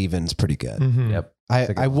Stop Believing's pretty good. Mm-hmm. Yep.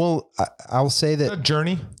 I'll say that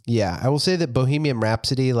Journey. Yeah. I will say that Bohemian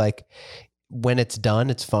Rhapsody, like when it's done,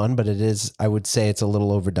 it's fun, but I would say it's a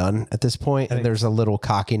little overdone at this point. And there's a little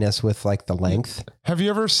cockiness with like the length. Have you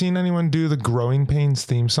ever seen anyone do the Growing Pains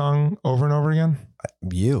theme song over and over again?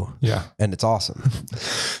 You. Yeah. And it's awesome.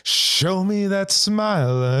 Show me that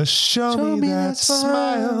smile. Show me that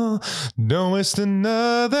smile. Don't waste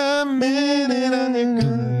another minute on your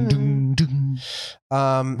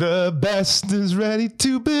the best is ready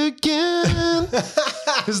to begin.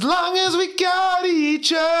 As long as we got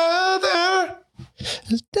each other.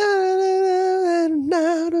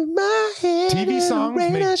 TV songs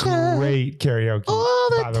make great karaoke,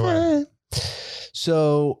 by the way.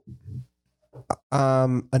 So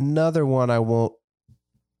another one I will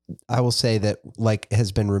say that like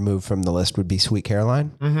has been removed from the list would be Sweet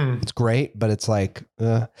Caroline. Mm-hmm. It's great, but it's like,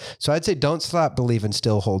 so I'd say Don't Stop Believin'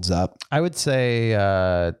 still holds up. I would say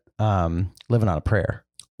Living on a Prayer.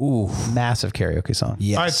 Ooh. Massive karaoke song.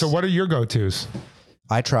 Yes. All right. So what are your go-tos?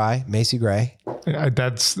 I Try, Macy Gray.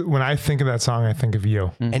 That's when I think of that song, I think of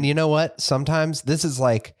you. Mm-hmm. And you know what? Sometimes this is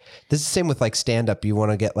the same with like stand up. You want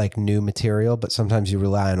to get like new material, but sometimes you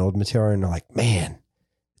rely on old material and you're like, man,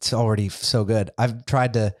 it's already so good. I've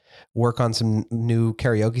tried to work on some new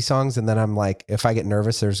karaoke songs. And then I'm like, if I get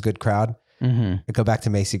nervous, there's a good crowd. Mm-hmm. I go back to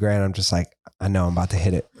Macy Gray and I'm just like, I know I'm about to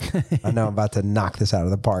hit it. I know I'm about to knock this out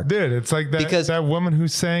of the park. Dude, it's like that woman who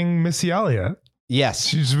sang Missy Elliott. Yes.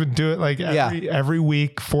 She just would do it like every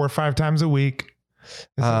week, 4 or 5 times a week. Is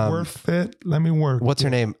it worth it? Let me work. What's her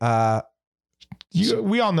name?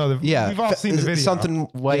 We all know we've all seen the video. Something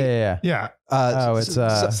white. Yeah. It's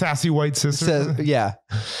Sassy White Sister. Yeah.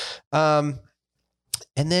 And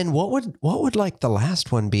then what would like the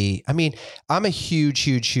last one be? I mean, I'm a huge.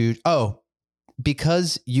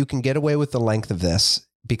 Because you can get away with the length of this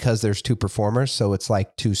because there's 2 performers. So it's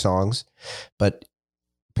like 2 songs, but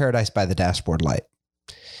Paradise by the Dashboard Light.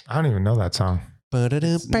 I don't even know that song. I think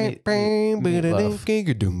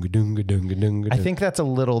that's a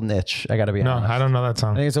little niche. I got to be honest. No, I don't know that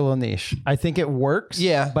song. I think it's a little niche. I think it works.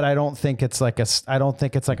 Yeah, but I don't think it's like a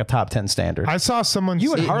top 10 standard. I saw someone.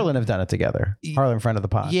 You and Harlan have done it together. Harlan, friend of the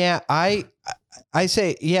pod. Yeah, I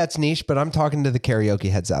say, yeah, it's niche, but I'm talking to the karaoke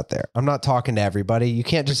heads out there. I'm not talking to everybody. You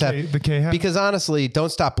can't just have the K-head? Because honestly, Don't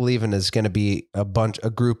Stop Believin' is going to be a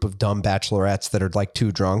group of dumb bachelorettes that are like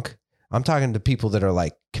too drunk. I'm talking to people that are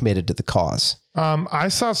like committed to the cause. I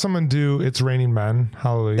saw someone do It's Raining Men,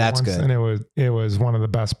 Hallelujah. That's once, good. And it was one of the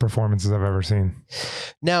best performances I've ever seen.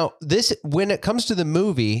 Now, when it comes to the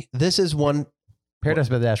movie, this is one. Paradise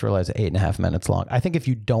by the Dashboard Light is 8.5 minutes long. I think if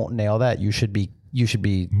you don't nail that, you should be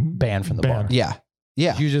banned from the bar. Yeah.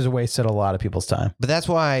 Yeah. You just wasted a lot of people's time. But that's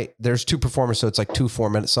why there's 2 performers. So it's like 2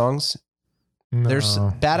 4-minute songs. No. There's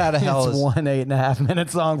Bat Out of Hell. It's one 8.5 minute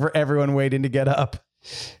song for everyone waiting to get up.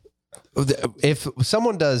 If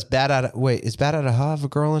someone does is Bat Out of Hell have a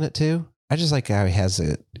girl in it too? I just like how he has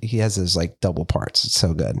his like double parts. It's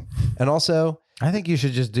so good. And also, I think you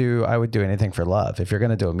should just I would do Anything for Love. If you're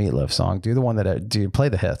going to do a Meatloaf song, do the one play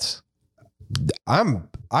the hits.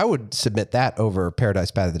 I would submit that over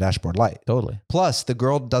Paradise by the Dashboard Light. Totally. Plus, the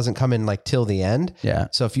girl doesn't come in like till the end. Yeah.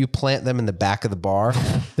 So if you plant them in the back of the bar.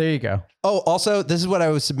 There you go. Oh, also, this is what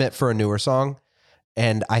I would submit for a newer song.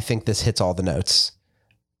 And I think this hits all the notes.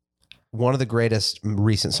 One of the greatest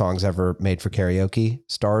recent songs ever made for karaoke,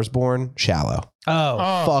 Stars Born, Shallow.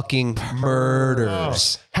 Oh. Fucking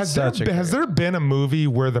murders. Has there been a movie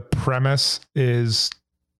where the premise is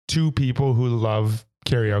 2 people who love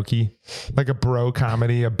karaoke, like a bro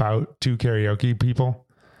comedy about 2 karaoke people?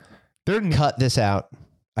 Cut this out.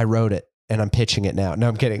 I wrote it and I'm pitching it now. No,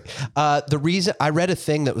 I'm kidding. The reason I read a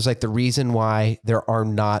thing that was like the reason why there are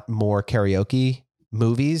not more karaoke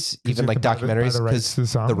movies, even like documentaries, because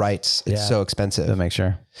the rights, it's so expensive to make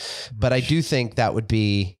sure. But I do think that would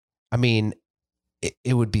be, I mean,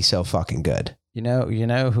 it would be so fucking good. You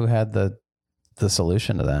know who had the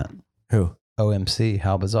solution to that? Who? OMC.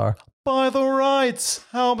 How bizarre. By the rights.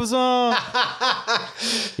 How bizarre.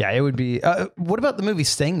 Yeah, it would be. What about the movie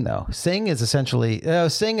Sing though? Sing is essentially,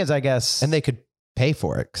 Sing is, I guess. And they could pay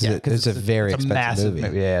for it because it's a very expensive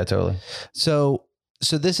movie. Yeah, totally.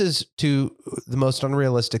 So this is to the most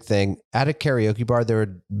unrealistic thing. At a karaoke bar, there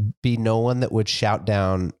would be no one that would shout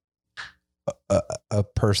down a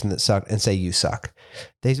person that sucked and say you suck.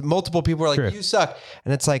 Multiple people are like, you suck.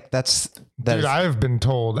 And it's like, Dude, I have been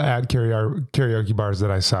told at karaoke bars that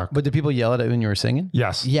I suck. But did people yell at it when you were singing?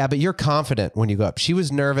 Yes. Yeah, but you're confident when you go up. She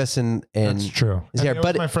was nervous and that's true. Yeah,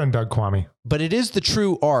 but my friend Doug Kwame. But it is the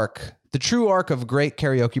true arc. The true arc of great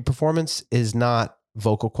karaoke performance is not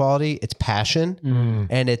vocal quality, it's passion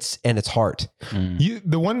and it's heart.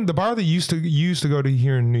 The bar that you used to go to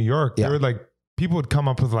here in New York, they were like, people would come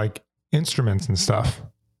up with like instruments and stuff.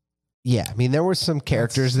 Yeah, I mean there were some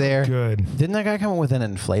characters there. Good. Didn't that guy come up with an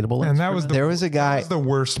inflatable? And that was there was a guy. That was the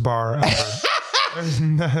worst bar ever.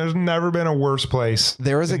 There's never been a worse place.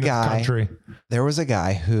 There was a guy. Country. There was a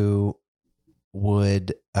guy who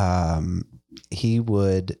would he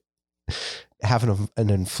would have an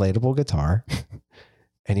inflatable guitar,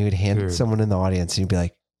 and he would hand it to someone in the audience, and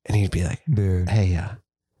he'd be like, dude, hey,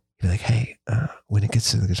 when it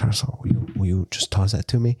gets to the guitar solo, will you just toss that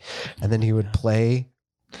to me? And then he would play.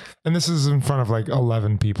 And this is in front of like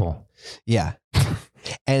 11 people. Yeah.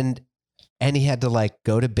 And he had to like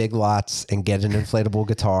go to Big Lots and get an inflatable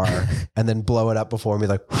guitar and then blow it up before and be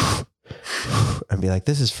like, and be like,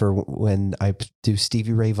 this is for when I do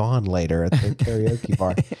Stevie Ray Vaughan later at the karaoke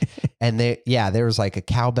bar. And there was like a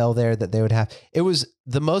cowbell there that they would have. It was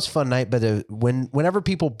the most fun night, but whenever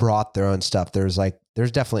people brought their own stuff, there's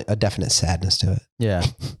definitely a definite sadness to it. Yeah.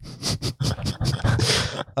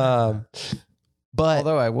 But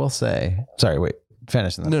although I will say, sorry, wait,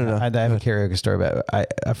 finish. No. I have a karaoke story about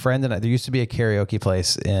a friend and I. There used to be a karaoke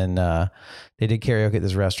place in. They did karaoke at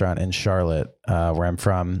this restaurant in Charlotte, where I'm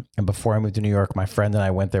from. And before I moved to New York, my friend and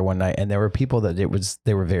I went there one night, and there were people that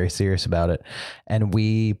they were very serious about it, and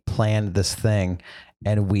we planned this thing.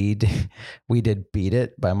 And we did "Beat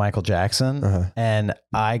It" by Michael Jackson, and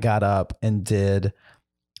I got up and did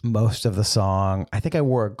most of the song. I think I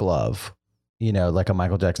wore a glove, like a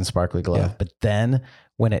Michael Jackson sparkly glove. Yeah. But then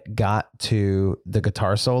when it got to the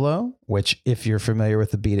guitar solo, which if you're familiar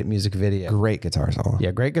with the Beat It music video, great guitar solo.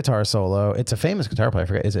 Yeah, great guitar solo. It's a famous guitar player. I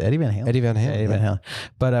forget. Is it Eddie Van Halen? Eddie Van Halen. Yeah, Eddie Van Halen.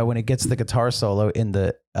 But when it gets to the guitar solo in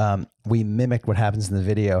the, we mimicked what happens in the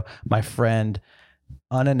video. My friend,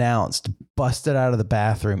 unannounced, busted out of the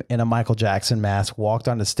bathroom in a Michael Jackson mask, walked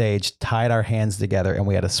onto stage, tied our hands together, and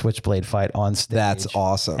we had a switchblade fight on stage. That's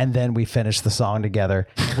awesome. And then we finished the song together.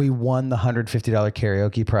 We won the $150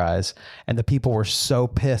 karaoke prize, and the people were so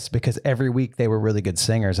pissed because every week they were really good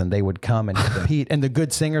singers and they would come and compete and the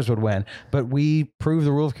good singers would win. But we proved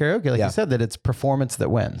the rule of karaoke, like you said, that it's performance that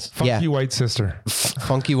wins. Funky White Sister.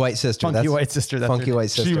 Funky White Sister. Funky White Sister. Funky White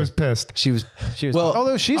Sister. She was pissed. She was well,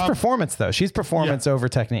 although she's performance though. She's performance over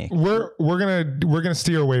technique. We're gonna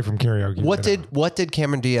steer away from karaoke. What did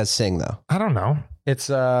Cameron Diaz sing though? I don't know. It's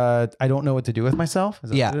I don't know what to do with myself.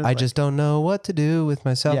 I just don't know what to do with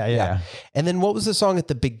myself. Yeah. And then what was the song at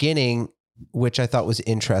the beginning, which I thought was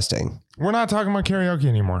interesting? We're not talking about karaoke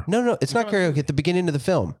anymore. No, it's not karaoke. At the beginning of the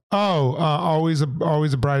film. Oh, always a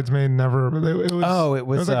bridesmaid, never. It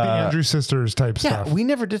was like the Andrews Sisters type stuff. Yeah, we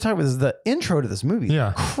never did talk about this. The intro to this movie.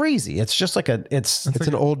 Yeah, crazy. It's just like it's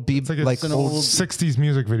an old like an old 60s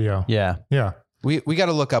music video. Yeah. We got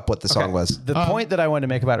to look up what the song was. The point that I wanted to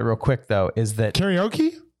make about it real quick though is that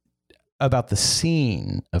karaoke, about the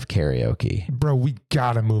scene of karaoke. Bro, we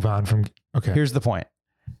gotta move on from. Okay, here's the point.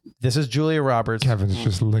 This is Julia Roberts. Kevin's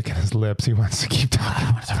just licking his lips. He wants to keep talking.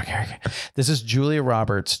 I want to talk about karaoke. This is Julia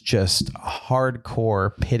Roberts just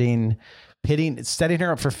hardcore pitting, setting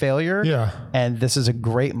her up for failure. Yeah. And this is a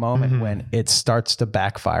great moment when it starts to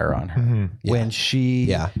backfire on her.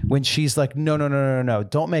 Yeah. When she's like, no,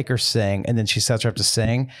 don't make her sing. And then she sets her up to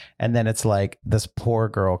sing. And then it's like, this poor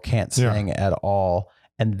girl can't sing at all.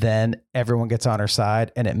 And then everyone gets on her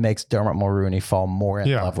side and it makes Dermot Mulroney fall more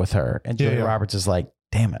in love with her. And Julia Roberts is like,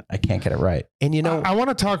 damn it, I can't get it right. And I want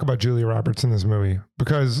to talk about Julia Roberts in this movie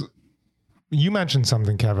because you mentioned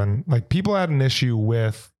something, Kevin. Like people had an issue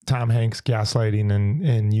with Tom Hanks gaslighting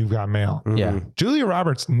and You've Got Mail. Yeah. Julia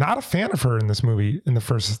Roberts, not a fan of her in this movie, in the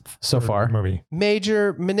first movie.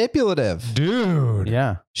 Major manipulative. Dude.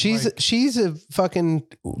 Yeah. She's a fucking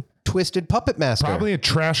twisted puppet master. Probably a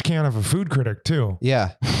trash can of a food critic too.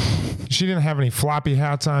 Yeah. She didn't have any floppy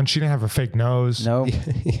hats on. She didn't have a fake nose. No.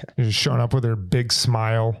 She's just showing up with her big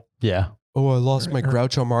smile. Yeah. Oh, I lost my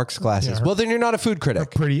Groucho Marx glasses. Well, then you're not a food critic. A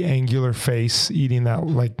pretty angular face eating that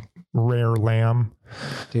like rare lamb.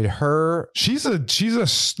 Dude, she's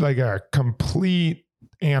like a complete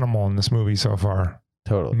animal in this movie so far.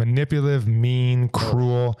 Totally. Manipulative, mean,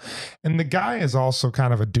 cruel. And the guy is also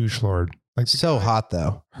kind of a douche lord. Like so hot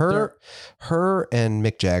though. Her and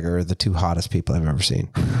Mick Jagger are the two hottest people I've ever seen.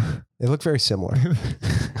 They look very similar.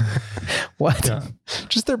 What? Yeah.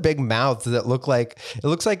 Just their big mouths that look like, it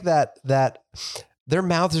looks like that their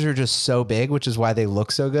mouths are just so big, which is why they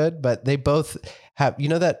look so good. But they both have, you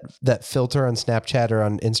know, that filter on Snapchat or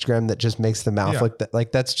on Instagram that just makes the mouth look that,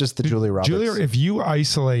 like that's just the Julia Roberts. If you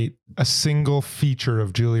isolate a single feature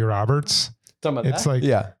of Julia Roberts, it's like,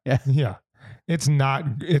 yeah. It's not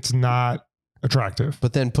attractive.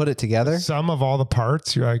 But then put it together. Some of all the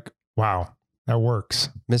parts, you're like, wow, that works.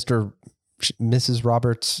 Mrs.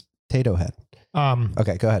 Roberts Tato head.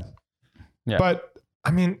 Okay, go ahead. Yeah. But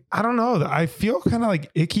I mean, I don't know. I feel kind of like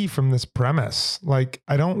icky from this premise. Like,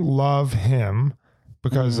 I don't love him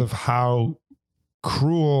because of how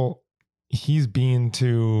cruel he's being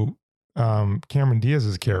to Cameron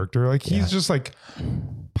Diaz's character. Like, he's just like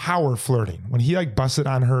power flirting. When he like busted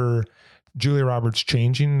on her, Julia Roberts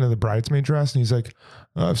changing into the bridesmaid dress, and he's like,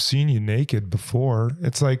 oh, I've seen you naked before.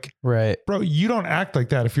 It's like, right, bro, you don't act like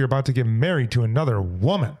that if you're about to get married to another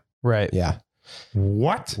woman. Right. Yeah.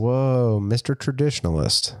 What? Whoa, Mr.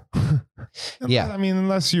 Traditionalist. Yeah. I mean,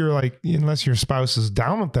 unless your spouse is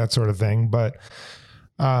down with that sort of thing, but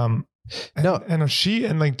and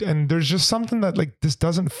there's just something that like this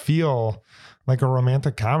doesn't feel like a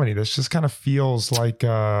romantic comedy. This just kind of feels like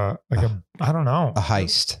I don't know, a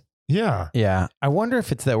heist. Yeah. Yeah. I wonder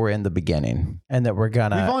if it's that we're in the beginning and that we've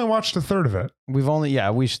only watched a third of it. We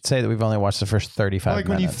should say that we've only watched the first 35 minutes.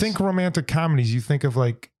 Like when you think romantic comedies, you think of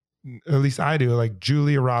like, at least I do, like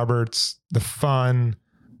Julia Roberts, the fun,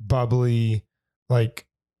 bubbly, like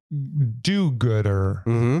do-gooder.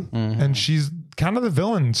 And she's kind of the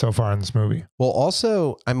villain so far in this movie. Well,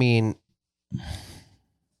 also, I mean,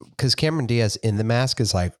 because Cameron Diaz in The Mask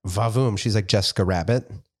is like, vavoom, she's like Jessica Rabbit,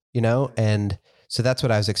 you know? And so that's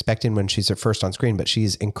what I was expecting when she's at first on screen, but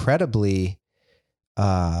she's incredibly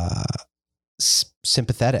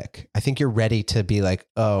sympathetic. I think you're ready to be like,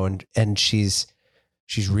 oh, and she's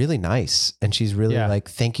really nice, and she's really like,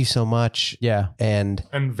 thank you so much. Yeah. And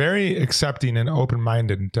very accepting and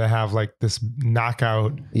open-minded to have like this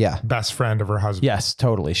knockout best friend of her husband. Yes,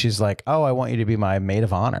 totally. She's like, oh, I want you to be my maid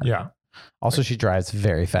of honor. Yeah. Also, she drives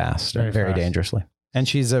very fast and very dangerously. And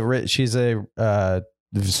she's a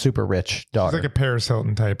super rich daughter. She's like a Paris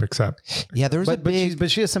Hilton type, except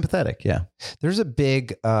but she is sympathetic. Yeah. There's a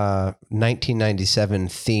big 1997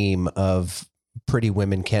 theme of pretty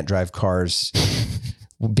women can't drive cars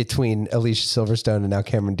between Alicia Silverstone and now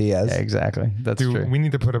Cameron Diaz. Yeah, exactly. That's true. We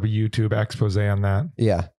need to put up a YouTube expose on that.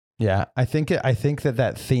 Yeah. Yeah. I think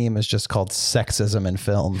that theme is just called sexism in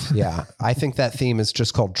films. Yeah. I think that theme is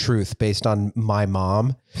just called truth based on my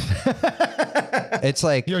mom. It's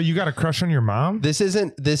like, yo, you got a crush on your mom? This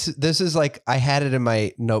is like, I had it in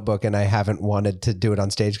my notebook and I haven't wanted to do it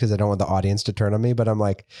on stage because I don't want the audience to turn on me. But I'm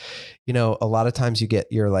like, you know, a lot of times you get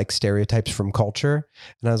your like stereotypes from culture.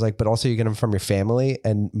 And I was like, but also you get them from your family.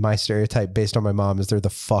 And my stereotype based on my mom is they're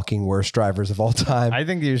the fucking worst drivers of all time. I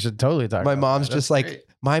think you should totally talk my about mom's that. just like, great.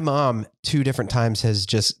 My mom 2 different times has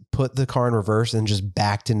just put the car in reverse and just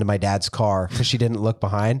backed into my dad's car because she didn't look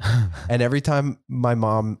behind. And every time my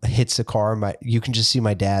mom hits a car, you can just see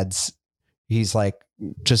my dad's, he's like,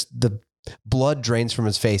 just the blood drains from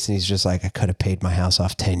his face. And he's just like, I could have paid my house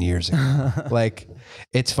off 10 years ago. Like,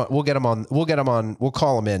 it's fun. We'll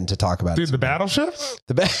call him in to talk about it. Dude, the battleship?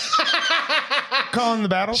 Calling the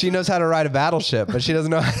battleship? She knows how to ride a battleship, but she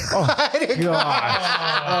doesn't know how to ride a gosh.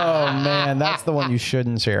 Oh, man. That's the one you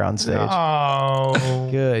shouldn't share on stage. Oh.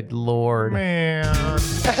 Good Lord. Man.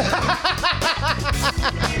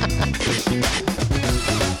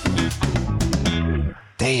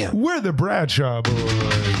 Damn. We're the Bradshaw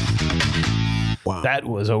Boys. Wow. That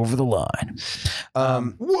was over the line.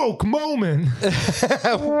 Woke moment.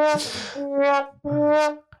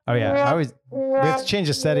 Oh yeah, we have to change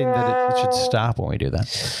the setting that it should stop when we do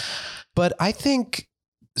that. But I think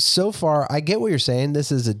so far, I get what you're saying.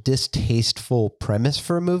 This is a distasteful premise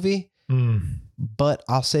for a movie. But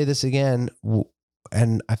I'll say this again,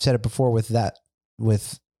 and I've said it before with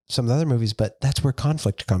some of the other movies, but that's where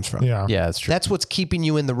conflict comes from. Yeah, that's true. That's what's keeping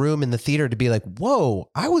you in the room, in the theater, to be like, whoa,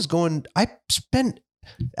 I spent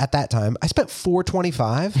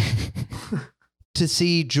 $425 to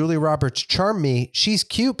see Julia Roberts charm me. She's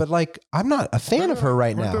cute, but like, I'm not a fan of her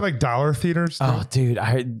right now. Weren't there like dollar theaters? Oh, dude,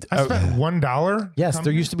 I spent $1. Yes,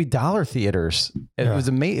 there used to be dollar theaters. It was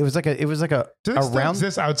amazing. It was like a do they still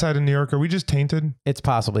exist outside of New York? Are we just tainted? It's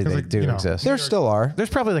possibly they do exist. There still are. There's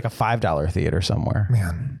probably like a $5 theater somewhere.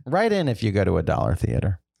 Man, write in if you go to a dollar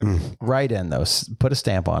theater. Write in though. Put a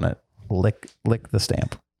stamp on it. Lick the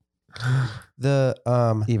stamp.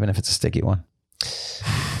 Even if it's a sticky one.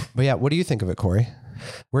 But yeah, what do you think of it, Corey?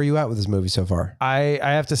 Where are you at with this movie so far? I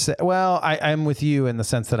have to say, well, I'm with you in the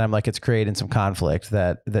sense that I'm like, it's creating some conflict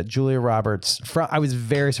that Julia Roberts, I was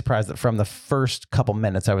very surprised that from the first couple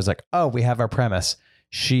minutes, I was like, oh, we have our premise.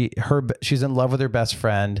 She's in love with her best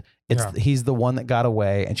friend. He's the one that got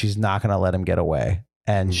away and she's not going to let him get away.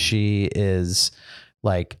 And she is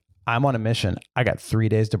like, I'm on a mission. I got 3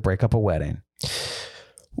 days to break up a wedding.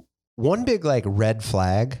 One big like red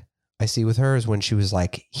flag I see with her is when she was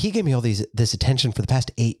like, he gave me all this attention for the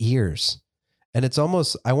past 8 years. And it's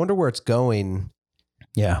almost, I wonder where it's going.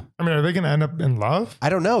 Yeah. I mean, are they going to end up in love? I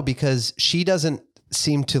don't know, because she doesn't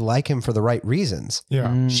seem to like him for the right reasons.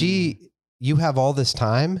 Yeah. You have all this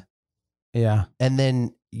time. Yeah. And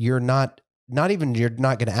then you're not going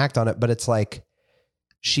to act on it, but it's like,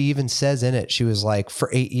 she even says in it, she was like, for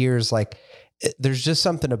 8 years, like, there's just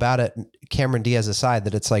something about it, Cameron Diaz aside,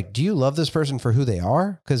 that it's like, do you love this person for who they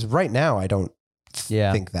are? Because right now, I don't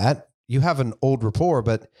think that. You have an old rapport,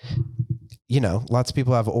 but, lots of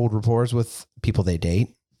people have old rapports with people they date.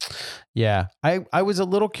 Yeah. I was a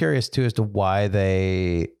little curious, too, as to why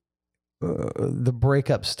the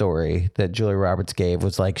breakup story that Julia Roberts gave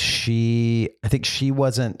was like, she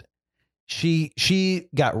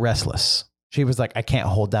got restless. She was like, I can't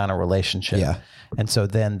hold down a relationship. Yeah. And so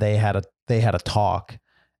then they had a talk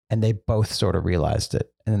and they both sort of realized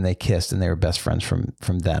it, and then they kissed and they were best friends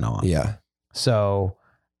from then on. Yeah. So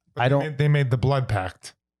They made the blood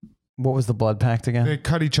pact. What was the blood pact again? They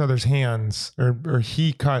cut each other's hands, or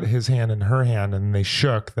he cut his hand and her hand, and they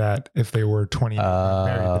shook that if they were 28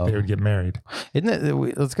 married, that they would get married. Isn't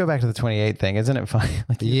it? Let's go back to the 28 thing. Isn't it funny?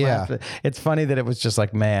 It's funny that it was just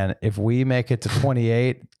like, man, if we make it to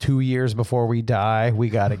 28, 2 years before we die, we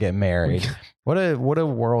got to get married. What a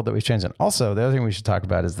world that we've changed. And also, the other thing we should talk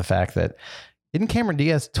about is the fact that isn't Cameron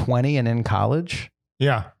Diaz 20 and in college?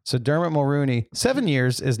 Yeah. So Dermot Mulroney, 7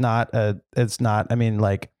 years is not. I mean,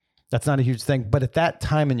 like, that's not a huge thing, but at that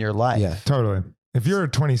time in your life. Yeah, totally. If you're a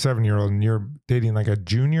 27-year-old and you're dating like a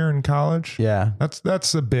junior in college, there's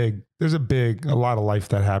a lot of life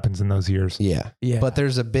that happens in those years. Yeah. Yeah. But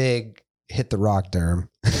there's a big hit the rock, Derm.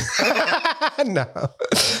 No.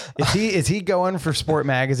 Is he going for Sport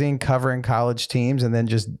Magazine covering college teams and then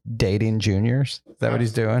just dating juniors? Is that what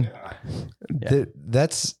he's doing? Yeah.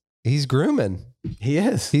 He's grooming. He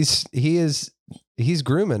is. He's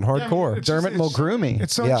grooming hardcore. Yeah, Dermot Mulgroomey.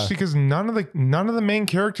 It's so interesting because none of the main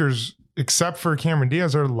characters except for Cameron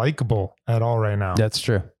Diaz are likable at all right now. That's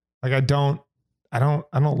true. Like I don't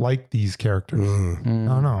like these characters. I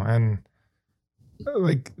don't know. And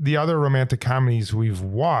like the other romantic comedies we've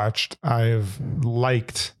watched, I've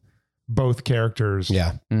liked both characters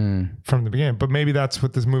from the beginning. But maybe that's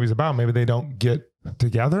what this movie's about. Maybe they don't get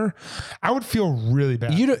together. I would feel really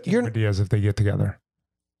bad for Cameron Diaz if they get together.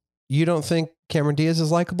 You don't think Cameron Diaz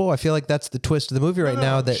is likable? I feel like that's the twist of the movie right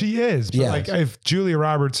now. That she is. But like if Julia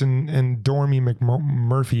Roberts and Dormy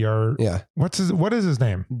McMurphy are, what is his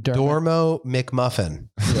name? Dormo McMuffin.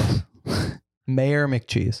 Yeah. Mayor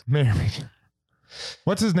McCheese.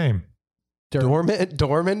 What's his name? Dorman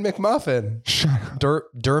McMuffin.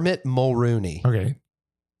 Dermot Mulrooney. Okay.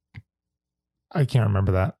 I can't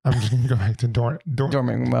remember that. I'm just going to go back to Dorman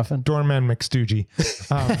McMuffin. Dorman McStoogie.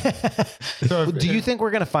 Do you think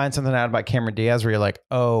we're going to find something out about Cameron Diaz where you're like,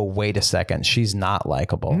 oh, wait a second, she's not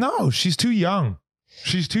likable? No, she's too young.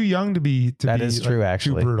 She's too young to be. That is true,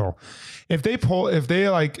 actually. Too brutal. If they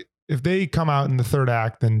come out in the third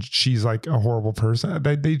act, then she's like a horrible person.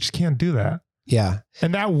 They just can't do that. Yeah.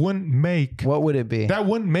 And that wouldn't make. What would it be? That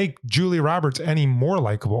wouldn't make Julia Roberts any more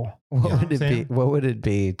likable. What would it be? What would it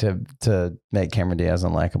be to make Cameron Diaz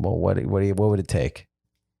unlikable? What would it take?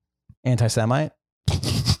 Anti-Semite?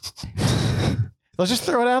 Let's just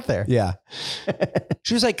throw it out there. Yeah.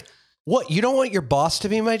 She was like, what? You don't want your boss to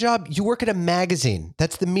be in my job? You work at a magazine.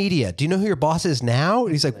 That's the media. Do you know who your boss is now?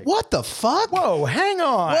 And he's like, what the fuck? Whoa, hang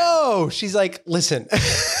on. Whoa. She's like, listen.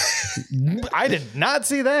 I did not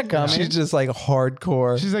see that coming. She's just like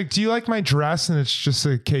hardcore. She's like, do you like my dress? And it's just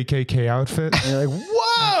a KKK outfit. And you're like,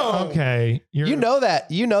 whoa. Okay. You know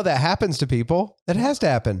that happens to people. That has to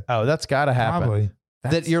happen. Oh, that's got to happen. Probably.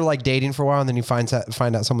 That you're like dating for a while and then you find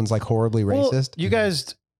out someone's like horribly racist. You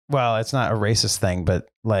guys, well, it's not a racist thing, but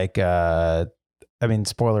like, I mean,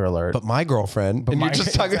 spoiler alert. But my girlfriend. But and you're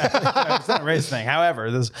just talking. It's not a racist thing. However,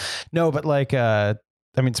 but like, I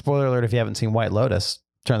mean, spoiler alert if you haven't seen White Lotus,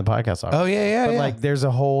 turn the podcast off. Oh yeah. But like, there's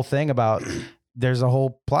a whole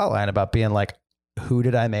plot line about being like, who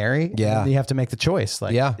did I marry? Yeah. And you have to make the choice.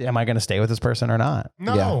 Like, am I going to stay with this person or not?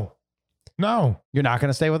 No. You're not going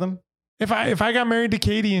to stay with them? If I got married to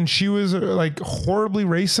Katie and she was like horribly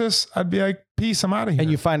racist, I'd be like, peace, I'm out of here.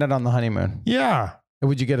 And you find out on the honeymoon. Yeah.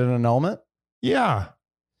 Would you get an annulment? Yeah.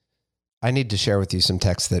 I need to share with you some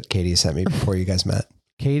texts that Katie sent me before you guys met.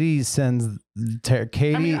 Katie sends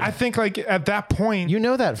Katie. I mean, I think like at that point, you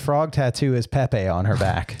know that frog tattoo is Pepe on her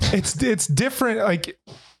back. it's different. Like,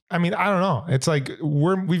 I mean, I don't know. It's like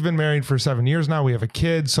we've been married for 7 years now. We have a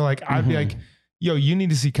kid. So like, I'd be like, yo, you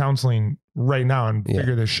need to see counseling right now and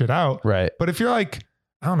figure this shit out. Right. But if you're like,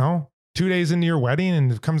 I don't know, 2 days into your wedding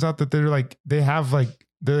and it comes out that they have like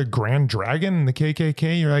the Grand Dragon and the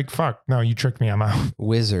KKK, you're like, fuck, no, you tricked me. I'm out.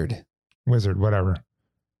 Wizard, whatever.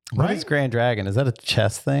 What Right? is Grand Dragon? Is that a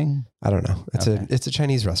chess thing? I don't know. It's a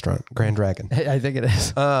Chinese restaurant, Grand Dragon. I think it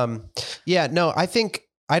is. Yeah, no,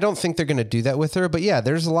 I don't think they're going to do that with her, but yeah,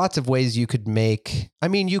 there's lots of ways you could make, I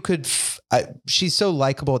mean, you could, she's so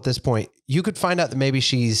likable at this point. You could find out that maybe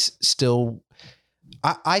she's still,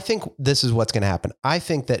 I think this is what's going to happen. I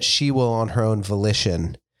think that she will on her own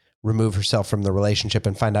volition remove herself from the relationship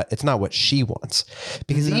and find out it's not what she wants.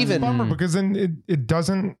 Because That's even a bummer, because then it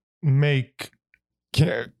doesn't make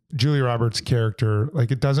Julia Roberts' character,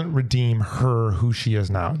 like, it doesn't redeem her who she is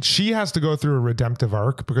now. She has to go through a redemptive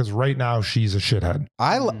arc because right now she's a shithead.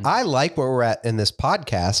 I like where we're at in this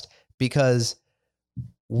podcast because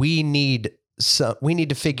we need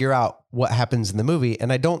to figure out what happens in the movie.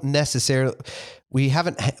 And I don't necessarily, we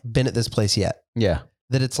haven't been at this place yet. Yeah.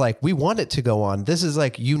 That it's like, we want it to go on. This is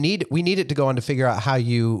like, we need it to go on to figure out how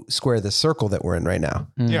you square the circle that we're in right now.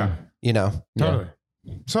 Yeah. You know? Totally.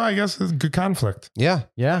 So I guess it's a good conflict. Yeah.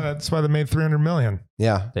 Yeah. That's why they made $300 million.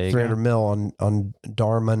 Yeah. 300 mil on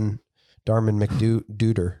Darman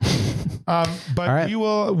McDuder. But right.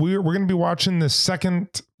 we're going to be watching the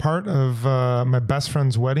second part of my best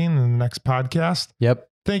friend's wedding in the next podcast. Yep.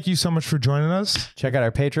 Thank you so much for joining us. Check out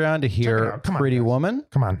our Patreon to hear Come on, Pretty guys. Woman.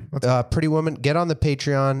 Come on. Pretty Woman, get on the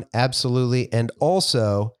Patreon. Absolutely. And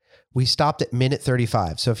also, we stopped at minute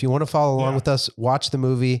 35. So if you want to follow along with us, watch the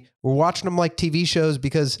movie. We're watching them like TV shows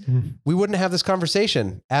because we wouldn't have this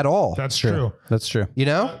conversation at all. That's true. That's true. You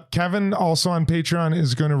know? Kevin also on Patreon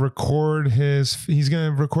is going to record he's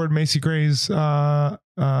going to record Macy Gray's You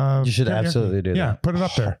should absolutely do that. Yeah, put it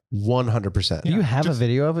up there. 100%. Do you have a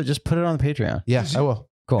video of it? Just put it on the Patreon. Yeah, I will.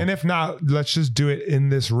 Cool. And if not, let's just do it in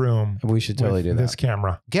this room. We should totally with do this that.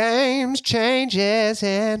 camera. Games, changes,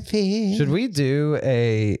 and fears. Should we do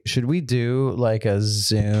like a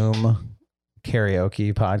Zoom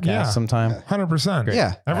karaoke podcast sometime? 100%. Great.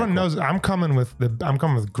 Yeah. Everyone knows I'm coming with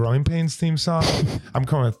Growing Pains theme song. I'm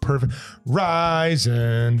coming with perfect rise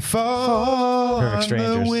and fall Perfect on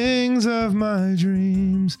Strangers. the wings of my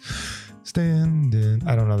dreams. Standing.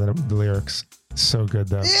 I don't know the lyrics. So good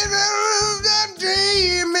though. I'm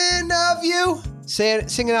dreaming of you.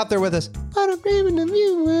 Sing it out there with us. But I'm dreaming of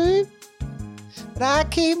you, babe. But I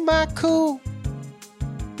keep my cool.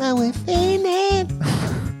 Now we're fading.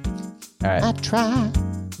 All right. I try.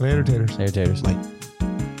 Later, taters. Later, taters.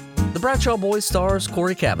 The Bradshaw Boys stars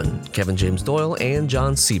Corey Cabin, Kevin James Doyle, and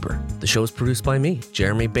John Sieber. The show is produced by me,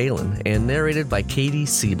 Jeremy Balin, and narrated by Katie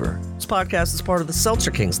Sieber. This podcast is part of the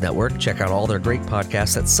Seltzer Kings Network. Check out all their great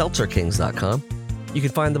podcasts at seltzerkings.com. You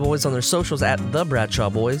can find the boys on their socials at The Bradshaw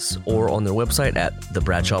Boys or on their website at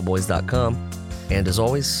thebradshawboys.com. And as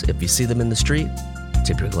always, if you see them in the street,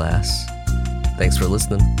 tip your glass. Thanks for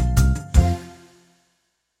listening.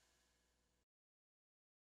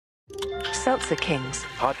 Seltzer Kings.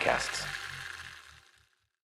 Podcasts.